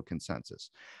come to a consensus,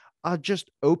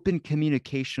 just open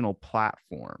communicational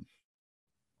platform.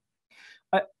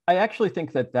 I actually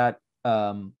think that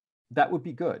would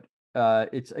be good.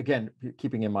 It's again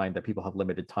keeping in mind that people have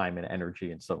limited time and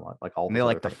energy and so on, like all. And they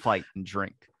like to fight and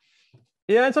drink.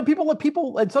 Yeah, and some people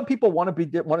want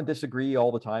to disagree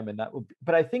all the time, and that would.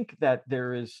 But I think that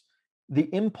there is the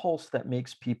impulse that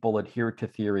makes people adhere to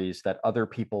theories that other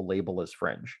people label as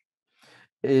fringe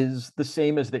is the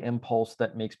same as the impulse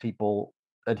that makes people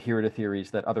adhere to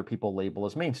theories that other people label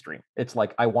as mainstream. It's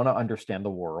like I want to understand the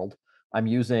world. I'm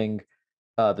using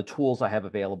the tools I have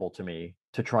available to me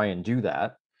to try and do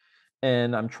that,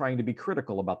 and I'm trying to be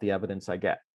critical about the evidence I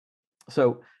get.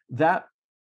 So that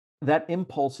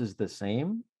impulse is the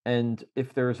same, and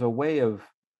if there's a way of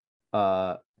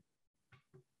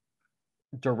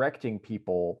directing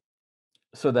people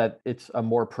so that it's a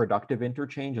more productive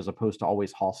interchange as opposed to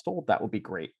always hostile, that would be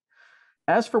great.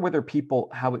 As for whether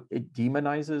how it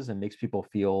demonizes and makes people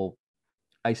feel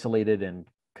isolated and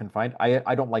confined,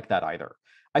 I don't like that either.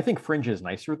 I think fringe is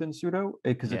nicer than pseudo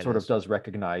because it sort of does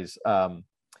recognize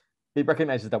it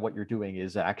recognizes that what you're doing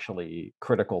is actually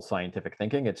critical scientific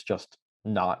thinking. It's just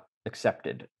not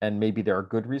accepted, and maybe there are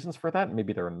good reasons for that, and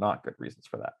maybe there are not good reasons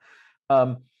for that.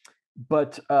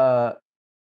 But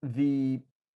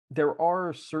there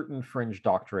are certain fringe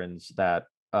doctrines that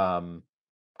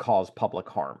cause public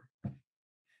harm,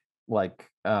 like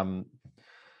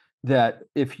that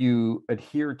if you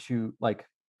adhere to, like,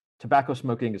 tobacco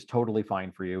smoking is totally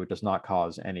fine for you. It does not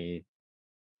cause any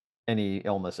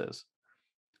illnesses.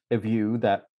 A view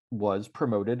that was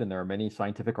promoted, and there are many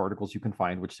scientific articles you can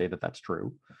find which say that that's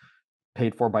true,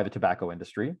 paid for by the tobacco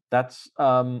industry. That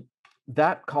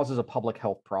causes a public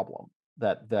health problem.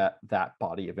 That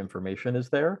body of information is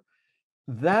there.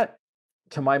 That,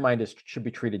 to my mind, should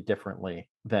be treated differently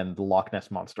than the Loch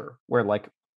Ness monster, where, like,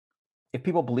 if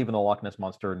people believe in the Loch Ness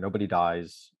monster, nobody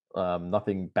dies,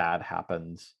 nothing bad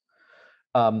happens.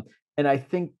 And I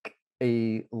think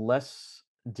a less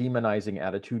demonizing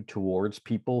attitude towards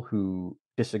people who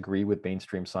disagree with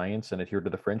mainstream science and adhere to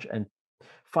the fringe, and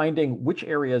finding which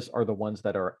areas are the ones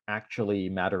that are actually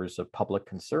matters of public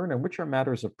concern and which are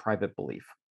matters of private belief.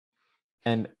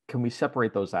 And can we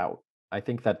separate those out? I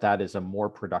think that is a more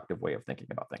productive way of thinking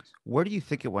about things. Where do you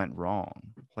think it went wrong?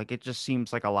 Like, it just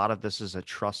seems like a lot of this is a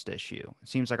trust issue. It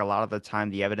seems like a lot of the time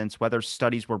the evidence, whether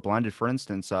studies were blended, for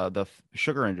instance,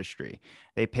 sugar industry,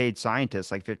 they paid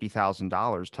scientists like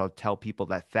 $50,000 to tell people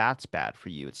that fat's bad for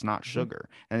you. It's not Mhm. sugar.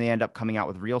 And they end up coming out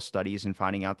with real studies and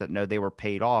finding out that no, they were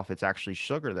paid off. It's actually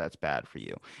sugar that's bad for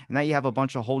you. And now you have a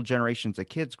bunch of whole generations of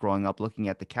kids growing up looking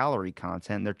at the calorie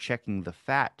content. And they're checking the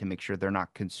fat to make sure they're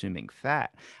not consuming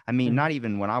fat. I mean, Mhm. not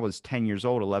even when I was 10 years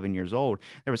old, 11 years old,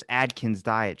 there was Atkins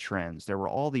diet trends. There were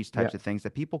all these Yeah. types of things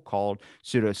that people called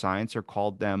pseudoscience or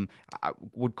called them, I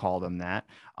would call them that.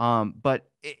 But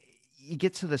you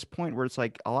get to this point where it's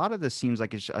like a lot of this seems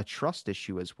like it's a trust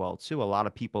issue as well too. A lot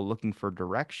of people looking for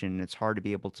direction. It's hard to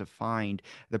be able to find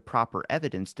the proper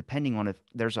evidence depending on if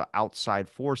there's an outside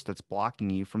force that's blocking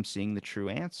you from seeing the true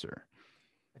answer.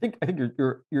 I think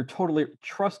you're totally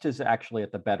trust is actually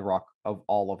at the bedrock of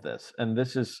all of this. And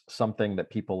this is something that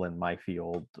people in my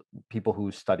field, people who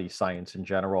study science in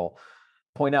general,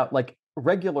 point out. Like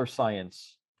regular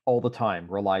science all the time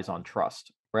relies on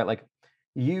trust, right? Like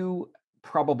you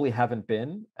probably haven't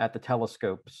been at the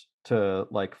telescopes to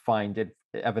like find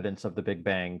evidence of the Big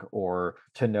Bang or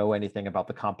to know anything about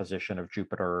the composition of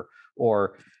Jupiter,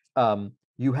 or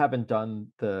you haven't done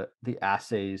the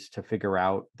assays to figure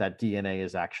out that DNA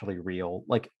is actually real.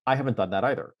 Like I haven't done that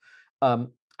either.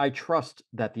 I trust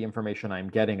that the information I'm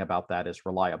getting about that is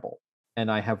reliable,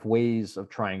 and I have ways of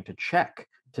trying to check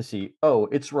to see, oh,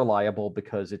 it's reliable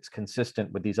because it's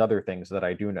consistent with these other things that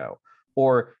I do know,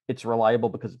 or it's reliable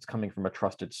because it's coming from a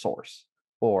trusted source,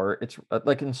 or it's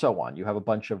like, and so on. You have a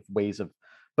bunch of ways of,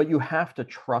 but you have to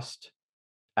trust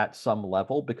at some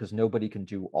level because nobody can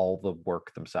do all the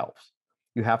work themselves.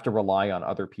 You have to rely on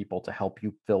other people to help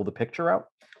you fill the picture out.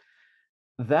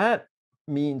 That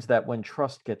means that when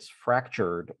trust gets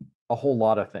fractured, a whole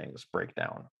lot of things break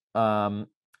down.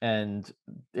 And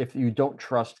if you don't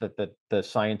trust that the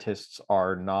scientists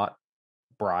are not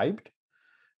bribed,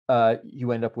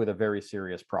 you end up with a very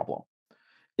serious problem.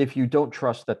 If you don't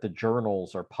trust that the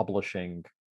journals are publishing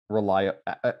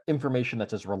information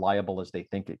that's as reliable as they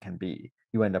think it can be,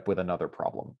 you end up with another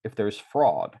problem. If there's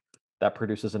fraud, that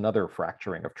produces another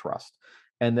fracturing of trust.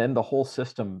 And then the whole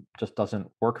system just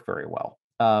doesn't work very well.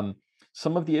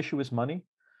 Some of the issue is money.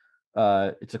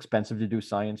 It's expensive to do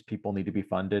science. People need to be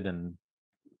funded, and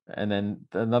then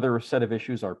another set of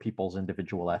issues are people's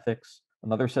individual ethics.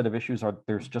 Another set of issues are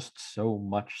there's just so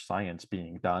much science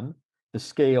being done. The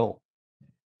scale,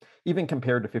 even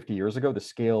compared to 50 years ago, the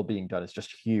scale being done is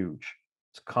just huge.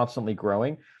 It's constantly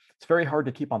growing. It's very hard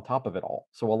to keep on top of it all.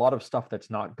 So a lot of stuff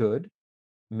that's not good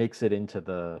makes it into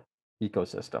the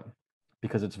ecosystem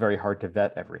because it's very hard to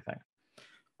vet everything.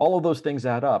 All of those things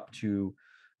add up to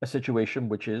a situation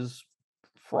which is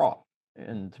fraught.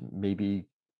 And maybe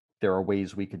there are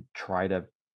ways we could try to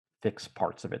fix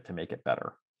parts of it to make it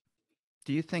better.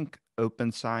 Do you think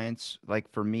open science,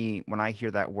 like for me, when I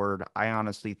hear that word, I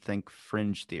honestly think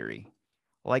fringe theory.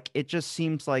 Like it just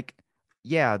seems like,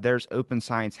 yeah, there's open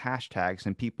science hashtags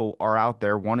and people are out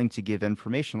there wanting to give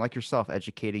information like yourself,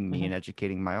 educating me and Mhm.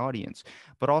 educating my audience.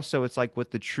 But also, it's like with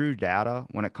the true data,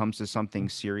 when it comes to something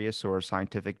serious or a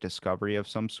scientific discovery of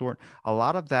some sort, a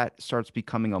lot of that starts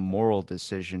becoming a moral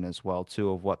decision as well, too,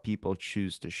 of what people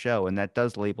choose to show. And that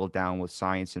does label down with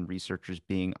science and researchers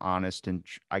being honest and,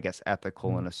 I guess,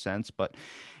 ethical in Mhm. a sense. But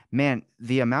man,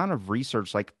 the amount of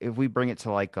research, like if we bring it to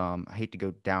like I hate to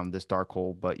go down this dark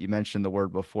hole, but you mentioned the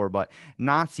word before, but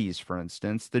Nazis, for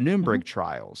instance, the Nuremberg Mhm.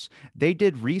 trials, they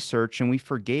did research and we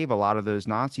forgave a lot of those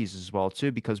Nazis as well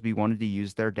too because we wanted to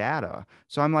use their data.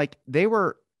 So I'm like, they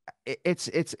were it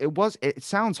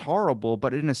sounds horrible,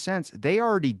 but in a sense, they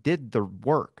already did the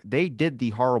work. They did the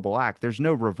horrible act. There's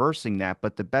no reversing that,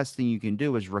 but the best thing you can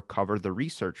do is recover the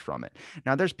research from it.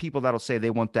 Now, there's people that'll say they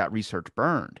want that research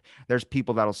burned. There's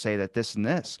people that'll say that this and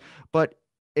this, but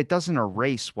it doesn't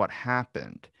erase what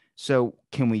happened. So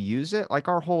can we use it? Like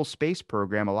our whole space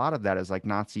program, a lot of that is like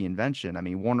Nazi invention. I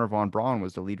mean, Warner von Braun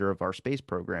was the leader of our space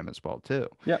program as well, too.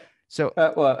 Yeah. So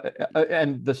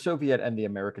And the Soviet and the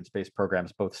American space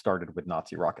programs both started with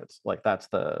Nazi rockets. Like that's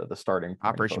the starting point of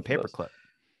Operation both of those. Paperclip.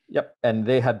 Yep, and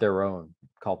they had their own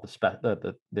called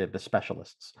the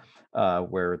specialists,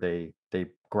 where they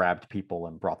grabbed people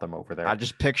and brought them over I there.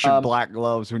 just pictured Um, black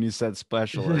gloves when you said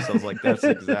specialist. I was like, that's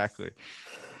exactly.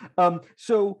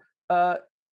 so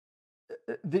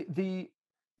the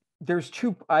there's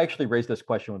two. I actually raised this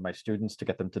question with my students to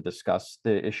get them to discuss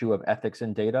the issue of ethics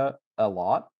in data a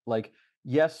lot. Like,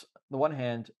 yes, on the one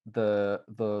hand, the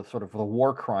sort of the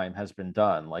war crime has been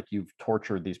done. Like you've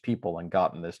tortured these people and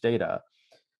gotten this data.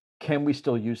 Can we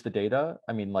still use the data?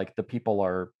 I mean, like the people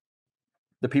are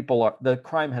The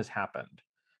crime has happened.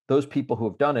 Those people who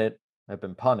have done it have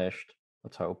been punished,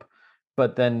 let's hope.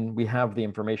 But then we have the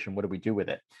information. What do we do with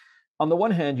it? On the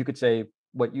one hand, you could say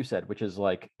what you said, which is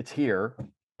like, it's here.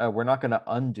 We're not going to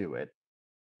undo it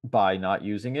by not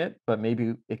using it, but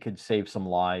maybe it could save some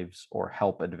lives or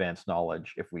help advance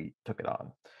knowledge if we took it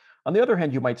on. On the other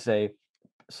hand, you might say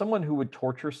someone who would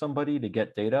torture somebody to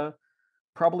get data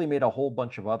probably made a whole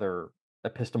bunch of other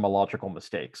epistemological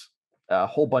mistakes. A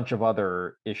whole bunch of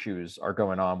other issues are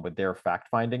going on with their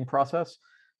fact-finding process.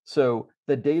 So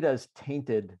the data is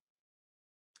tainted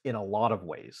in a lot of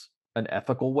ways, an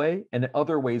ethical way, and in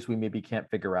other ways we maybe can't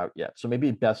figure out yet. So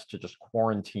maybe best to just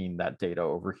quarantine that data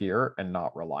over here and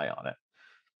not rely on it.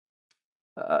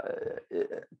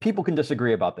 People can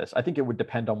disagree about this. I think it would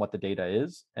depend on what the data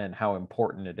is and how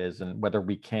important it is and whether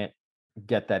we can't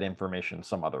get that information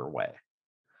some other way.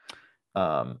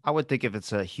 I would think if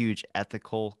it's a huge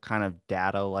ethical kind of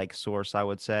data like source, I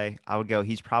would say I would go,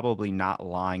 he's probably not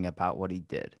lying about what he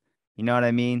did. You know what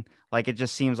I mean? Like it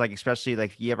just seems like, especially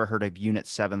like you ever heard of Unit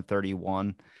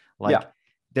 731, like Yeah.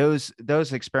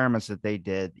 those experiments that they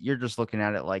did, you're just looking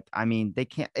at it like, I mean, they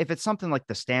can't, if it's something like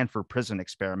the Stanford prison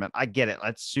experiment, I get it.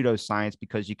 That's pseudoscience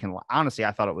because you can, honestly,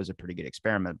 I thought it was a pretty good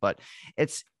experiment, but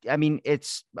it's, I mean,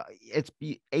 it's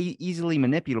easily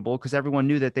manipulable because everyone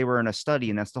knew that they were in a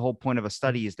study, and that's the whole point of a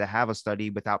study, is to have a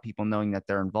study without people knowing that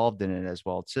they're involved in it as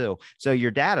well too. So your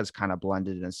data is kind of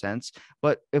blended in a sense.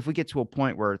 But if we get to a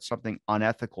point where it's something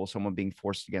unethical, someone being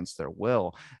forced against their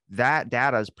will, that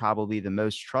data is probably the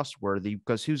most trustworthy,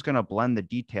 because who's going to blend the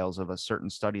details of a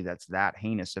certain study that's that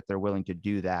heinous if they're willing to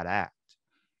do that act?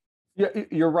 Yeah,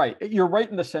 you're right. You're right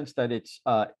in the sense that it's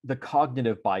the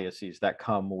cognitive biases that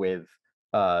come with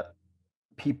uh,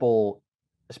 people,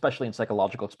 especially in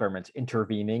psychological experiments,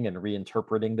 intervening and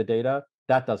reinterpreting the data.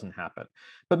 That doesn't happen.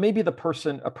 But maybe a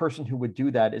person who would do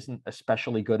that isn't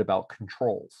especially good about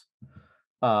controls,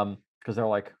 because they're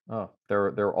like, oh,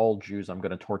 they're all Jews I'm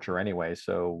going to torture anyway,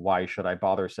 so why should I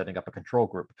bother setting up a control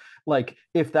group? Like,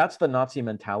 if that's the Nazi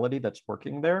mentality that's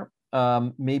working there,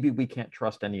 maybe we can't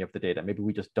trust any of the data. Maybe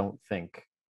we just don't think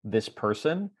this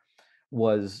person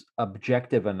was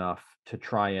objective enough to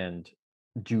try and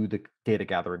do the data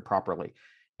gathering properly.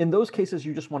 In those cases,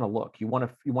 you just want to look. You want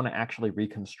to actually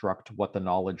reconstruct what the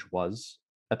knowledge was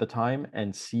at the time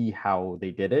and see how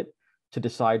they did it to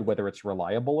decide whether it's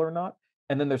reliable or not.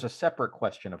 And then there's a separate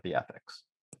question of the ethics,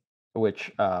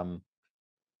 which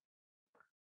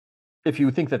if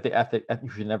you think that the ethic you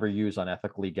should never use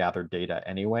unethically gathered data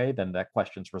anyway, then that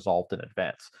question's resolved in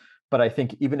advance. But I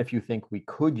think even if you think we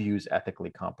could use ethically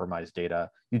compromised data,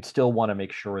 you'd still want to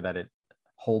make sure that it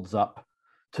holds up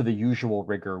to the usual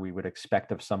rigor we would expect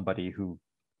of somebody who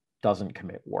doesn't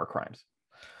commit war crimes.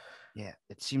 Yeah,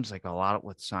 it seems like a lot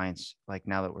with science, like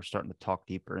now that we're starting to talk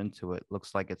deeper into it,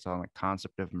 looks like it's on a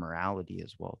concept of morality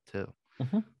as well, too.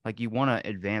 Mhm. Like you want to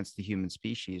advance the human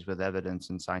species with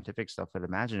evidence and scientific stuff, but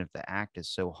imagine if the act is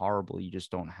so horrible, you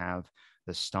just don't have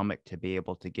the stomach to be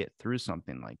able to get through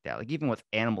something like that. Like even with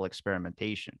animal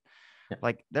experimentation, Yeah.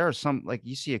 like there are some, like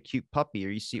you see a cute puppy or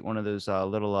you see one of those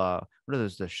little what are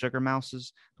those, the sugar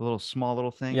mouses, the little small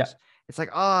little Yeah. things. It's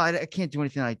like, oh, I can't do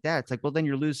anything like that. It's like, well, then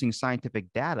you're losing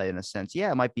scientific data in a sense. Yeah,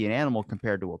 it might be an animal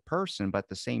compared to a person, but at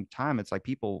the same time, it's like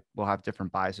people will have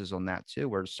different biases on that too.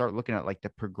 Where to start looking at like the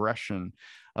progression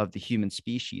of the human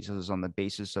species is on the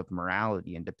basis of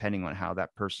morality, and depending on how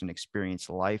that person experienced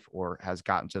life or has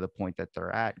gotten to the point that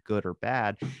they're at, good or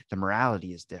bad, the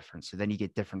morality is different. So then you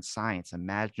get different science.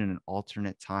 Imagine an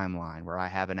alternate timeline where I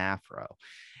have an afro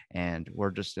and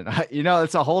we're just in,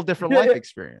 it's a whole different life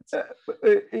experience.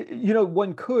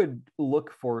 One could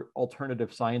look for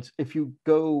alternative science if you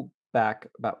go back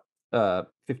about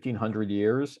 1500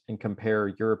 years and compare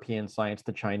European science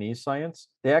to Chinese science.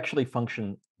 They actually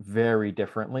function very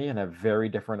differently and have very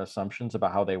different assumptions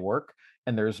about how they work.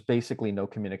 And there's basically no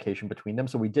communication between them.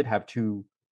 So we did have two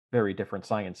very different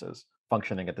sciences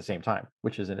functioning at the same time,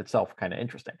 which is in itself kind of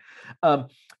interesting.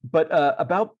 But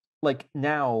about like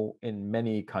now in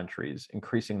many countries,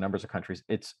 increasing numbers of countries,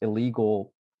 it's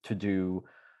illegal to do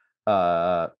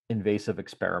invasive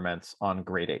experiments on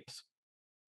great apes,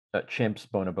 chimps,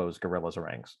 bonobos, gorillas,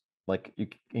 orangs, like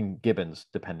in gibbons,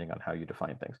 depending on how you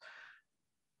define things.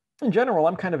 In general,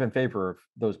 I'm kind of in favor of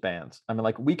those bans. I mean,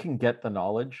 like we can get the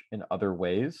knowledge in other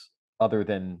ways other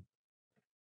than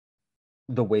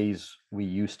the ways we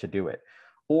used to do it.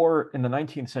 Or in the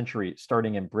 19th century,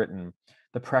 starting in Britain,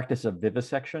 the practice of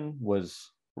vivisection was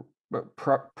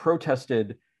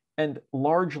protested and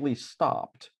largely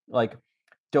stopped. Like,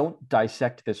 don't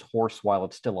dissect this horse while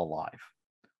it's still alive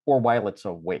or while it's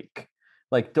awake.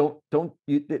 Like,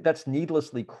 that's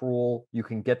needlessly cruel. You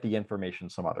can get the information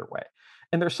some other way.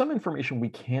 And there's some information we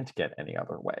can't get any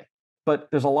other way, but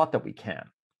there's a lot that we can.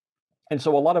 And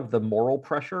so a lot of the moral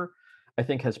pressure, I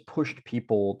think, has pushed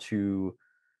people to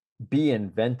be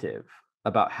inventive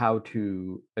about how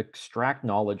to extract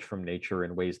knowledge from nature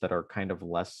in ways that are kind of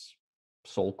less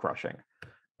soul crushing.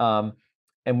 Um,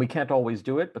 and we can't always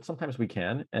do it, but sometimes we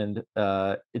can. And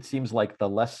it seems like the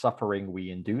less suffering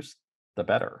we induce, the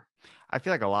better. I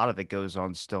feel like a lot of it goes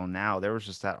on still now. There was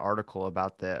just that article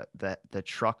about the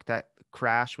truck that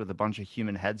crashed with a bunch of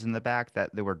human heads in the back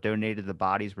that they were donated, the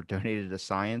bodies were donated to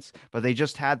science, but they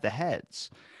just had the heads.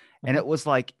 And Mhm. it was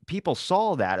like people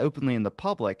saw that openly in the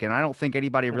public. And I don't think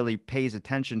anybody Yeah. really pays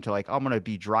attention to like, I'm going to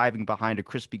be driving behind a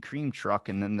Krispy Kreme truck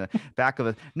and then the back of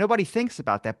it. Nobody thinks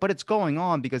about that, but it's going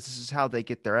on because this is how they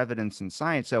get their evidence in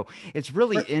science. So it's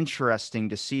really Right. interesting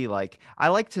to see, like, I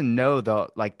like to know the,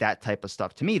 like that type of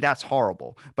stuff. To me, that's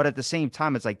horrible. But at the same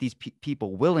time, it's like these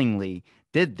people willingly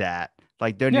did that,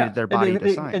 like Yeah, donated their and body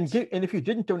to science. and if you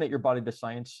didn't donate your body to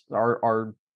science,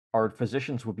 our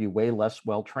physicians would be way less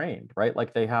well trained, right?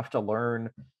 Like they have to learn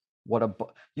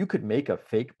you could make a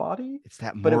fake body, It's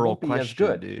that but it moral won't be as question,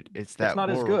 good. dude. It's It's that not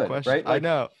as moral good, question. right? I Like,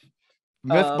 know.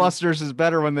 um, Mythbusters is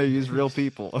better when they use real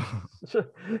people. so,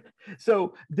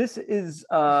 so this is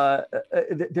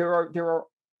there are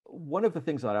one of the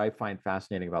things that I find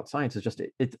fascinating about science is just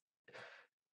it's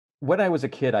when I was a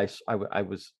kid, I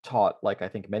was taught, like I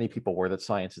think many people were, that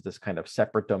science is this kind of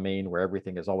separate domain where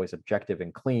everything is always objective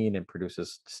and clean and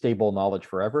produces stable knowledge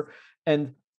forever.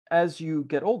 And as you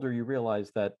get older, you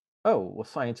realize that, oh, well,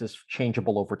 science is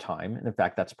changeable over time. And in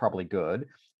fact, that's probably good.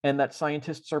 And that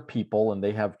scientists are people and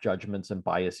they have judgments and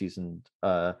biases,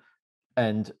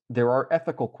 and there are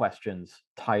ethical questions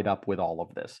tied up with all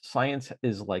of this. Science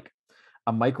is like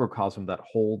a microcosm that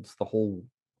holds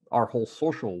our whole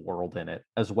social world in it,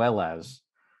 as well as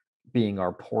being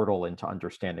our portal into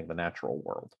understanding the natural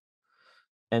world.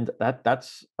 And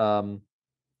that's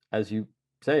as you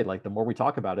say, like the more we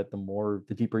talk about it, the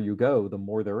deeper you go, the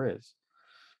more there is.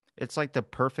 It's like the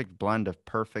perfect blend of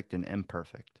perfect and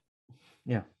imperfect,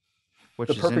 Yeah. The which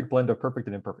is in perfect blend of perfect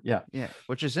and imperfect. Yeah. yeah,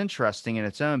 which is interesting in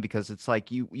its own because it's like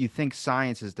you think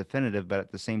science is definitive, but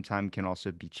at the same time can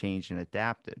also be changed and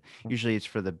adapted. Usually it's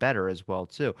for the better as well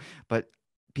too. But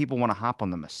people want to hop on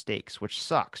the mistakes, which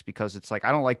sucks because it's like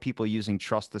I don't like people using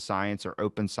trust the science or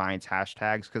open science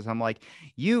hashtags because I'm like,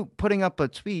 you putting up a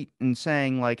tweet and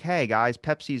saying like, hey guys,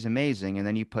 Pepsi's amazing, and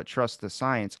then you put trust the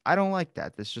science. I don't like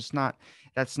that. That's just not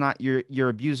that's not you're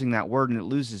abusing that word and it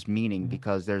loses meaning Mhm.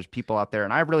 because there's people out there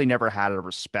and I really never had a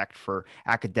respect for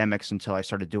academics until I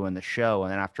started doing the show.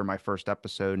 And then after my first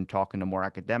episode and talking to more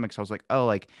academics, I was like, oh,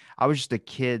 like I was just a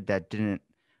kid that didn't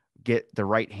get the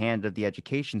right hand of the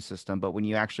education system. But when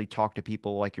you actually talk to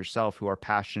people like yourself who are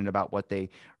passionate about what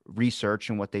they research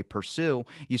and what they pursue,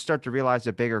 you start to realize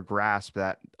a bigger grasp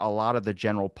that a lot of the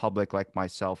general public, like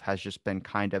myself, has just been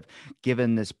kind of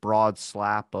given this broad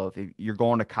slap of if you're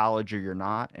going to college or you're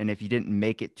not. And if you didn't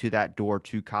make it to that door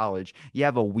to college, you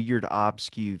have a weird,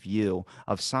 obscure view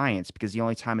of science because the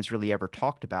only time it's really ever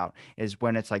talked about is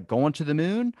when it's like going to the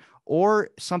moon or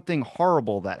something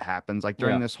horrible that happens. Like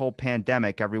during Yeah. this whole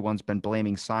pandemic, everyone's been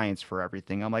blaming science for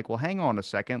everything. I'm like, well, hang on a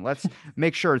second. Let's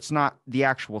make sure it's not the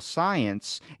actual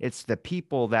science. It's the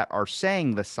people that are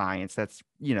saying the science. That's,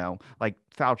 like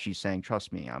Fauci saying,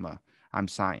 trust me, I'm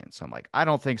science. I'm like, I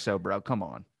don't think so, bro. Come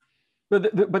on.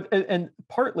 But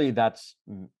partly that's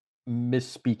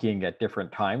misspeaking at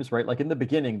different times, right? Like in the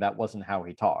beginning, that wasn't how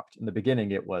he talked. In the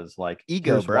beginning, it was like,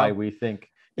 Ego, here's why bro. we think.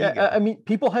 Yeah, Ego. I mean,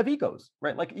 people have egos,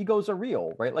 right? Like egos are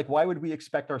real, right? Like, why would we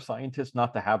expect our scientists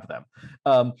not to have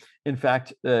them? In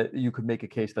fact, you could make a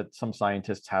case that some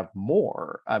scientists have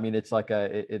more. I mean, it's like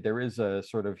there is a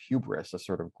sort of hubris, a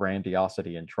sort of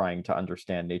grandiosity in trying to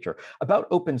understand nature. About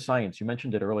open science, you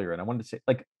mentioned it earlier, and I wanted to say,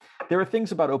 like, there are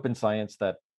things about open science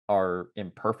that are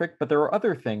imperfect, but there are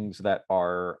other things that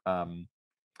are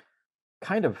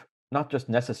kind of not just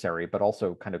necessary, but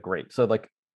also kind of great. So, like,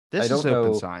 I This is don't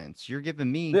open know, science. You're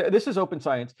giving me, this is open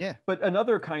science, yeah. but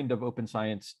another kind of open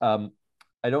science.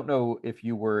 I don't know if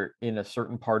you were in a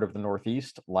certain part of the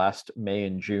Northeast last May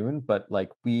and June, but like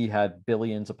we had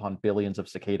billions upon billions of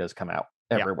cicadas come out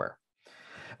Yeah. everywhere.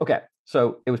 Okay,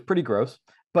 so it was pretty gross,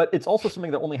 but it's also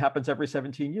something that only happens every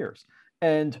 17 years.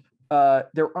 And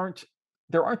there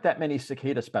aren't that many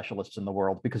cicada specialists in the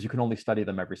world because you can only study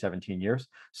them every 17 years.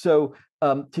 So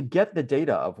to get the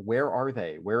data of where are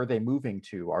they moving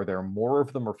to, are there more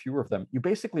of them or fewer of them, you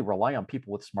basically rely on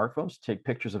people with smartphones to take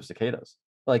pictures of cicadas.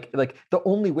 Like the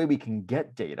only way we can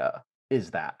get data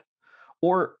is that.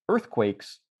 Or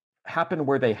earthquakes. happen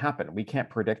where they happen. We can't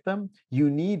predict them. You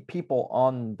need people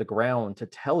on the ground to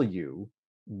tell you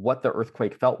what the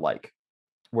earthquake felt like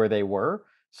where they were,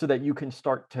 so that you can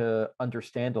start to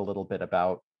understand a little bit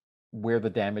about where the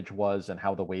damage was and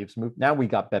how the waves move. Now we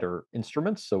got better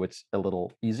instruments, so it's a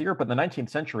little easier. But in the 19th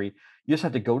century, you just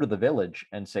had to go to the village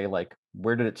and say, like,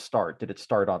 where did it start? Did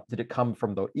it come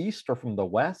from the east or from the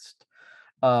west?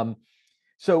 Um,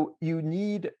 so you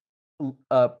need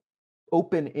uh,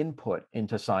 open input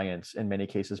into science in many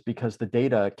cases, because the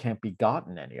data can't be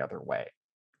gotten any other way.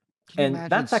 Can you And imagine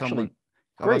that's someone? actually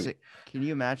I was great. say, can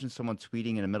you imagine someone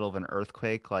tweeting in the middle of an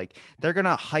earthquake? Like they're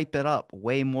gonna hype it up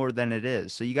way more than it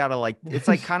is. So you gotta like, it's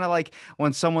like kind of like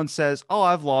when someone says, "Oh,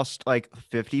 I've lost like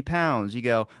 50 pounds." You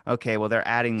go, "Okay, well they're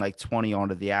adding like 20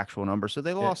 onto the actual number, so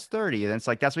they Yeah, lost 30." And it's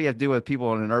like that's what you have to do with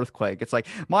people in an earthquake. It's like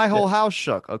my yeah. whole house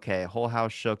shook. Okay, whole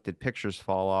house shook. Did pictures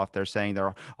fall off? They're saying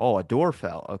a door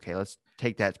fell. Okay, let's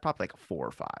take that. It's probably like a 4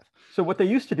 or 5 So what they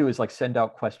used to do is like send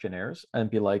out questionnaires and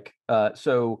be like,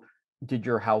 so did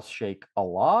your house shake a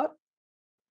lot,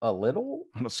 a little?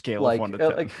 on a scale of 1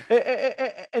 to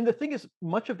 10. And the thing is,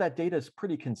 much of that data is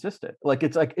pretty consistent. Like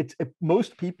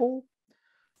most people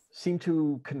seem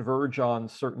to converge on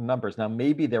certain numbers. Now,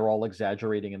 maybe they're all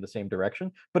exaggerating in the same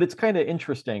direction, but it's kind of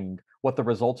interesting what the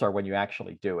results are when you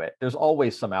actually do it. There's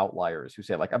always some outliers who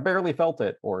say, like, I barely felt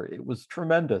it, or it was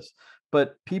tremendous.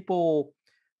 But people,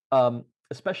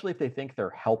 especially if they think they're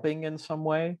helping in some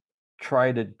way,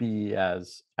 try to be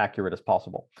as accurate as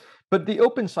possible. But the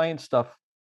open science stuff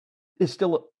is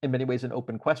still in many ways an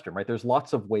open question, right? There's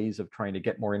lots of ways of trying to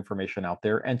get more information out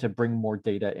there and to bring more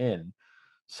data in.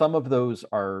 Some of those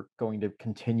are going to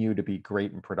continue to be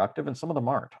great and productive, and some of them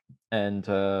aren't. And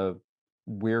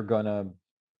we're gonna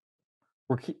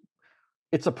we're keep,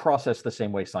 it's a process the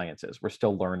same way science is. We're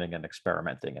still learning and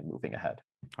experimenting and moving ahead.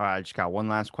 All right, I just got one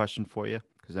last question for you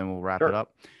because then we'll wrap it Sure.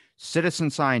 up. Citizen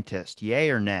scientist, yay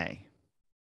or nay?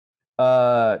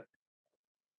 Uh,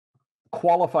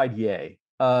 Qualified yay.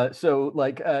 So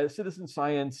like citizen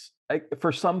science,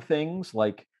 for some things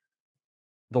like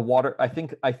the water, I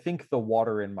think the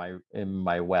water in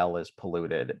my well is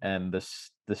polluted, and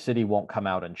the city won't come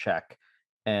out and check,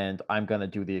 and I'm gonna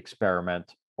do the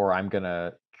experiment, or I'm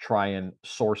gonna try and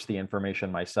source the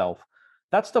information myself.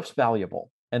 That stuff's valuable,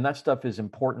 and that stuff is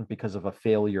important because of a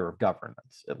failure of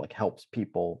governance. It like helps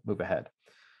people move ahead.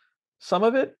 Some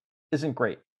of it isn't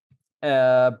great,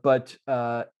 but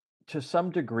to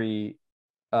some degree,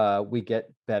 we get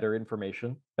better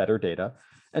information, better data,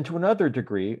 and to another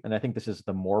degree, and I think this is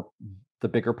the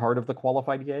bigger part of the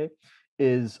qualified yay,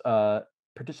 is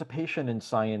participation in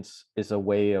science is a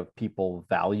way of people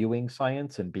valuing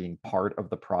science and being part of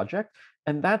the project,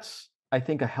 and that's, I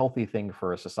think, a healthy thing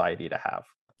for a society to have.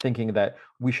 Thinking that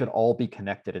we should all be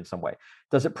connected in some way.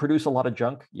 Does it produce a lot of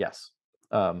junk? Yes,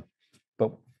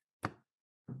 but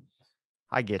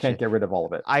I get you. can't get rid of all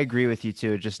of it. I agree with you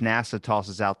too. Just NASA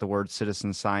tosses out the word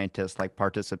citizen scientist like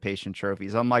participation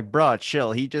trophies. I'm like, bro,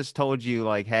 chill. He just told you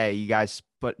like, hey, you guys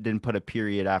didn't put a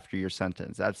period after your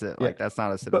sentence. That's it. Yeah, Like that's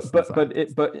not a citizen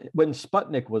scientist. but when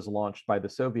Sputnik was launched by the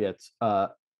Soviets,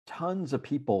 tons of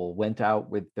people went out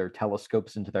with their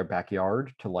telescopes into their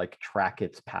backyard to like track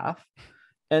its path,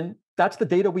 and that's the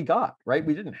data we got. Right,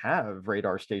 we didn't have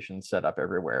radar stations set up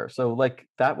everywhere, so like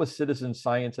that was citizen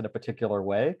science in a particular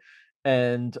way,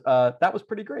 and that was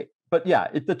pretty great. But yeah,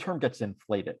 the term gets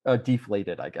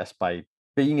deflated, I guess, by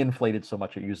being inflated so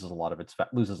much it loses a lot of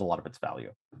its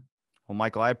value. Well,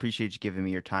 Michael, I appreciate you giving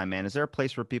me your time, man. Is there a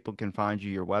place where people can find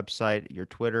you, your website, your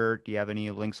Twitter? Do you have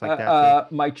any links like that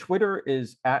too? My Twitter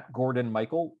is at Gordin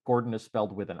Michael. Gordon is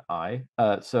spelled with an I.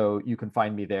 So you can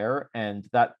find me there. And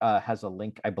that has a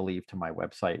link, I believe, to my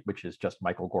website, which is just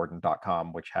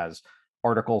michaelgordon.com, which has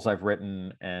articles I've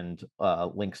written and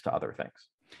links to other things.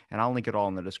 And I'll link it all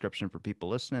in the description for people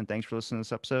listening. Thanks for listening to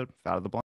this episode of Out of the Blank.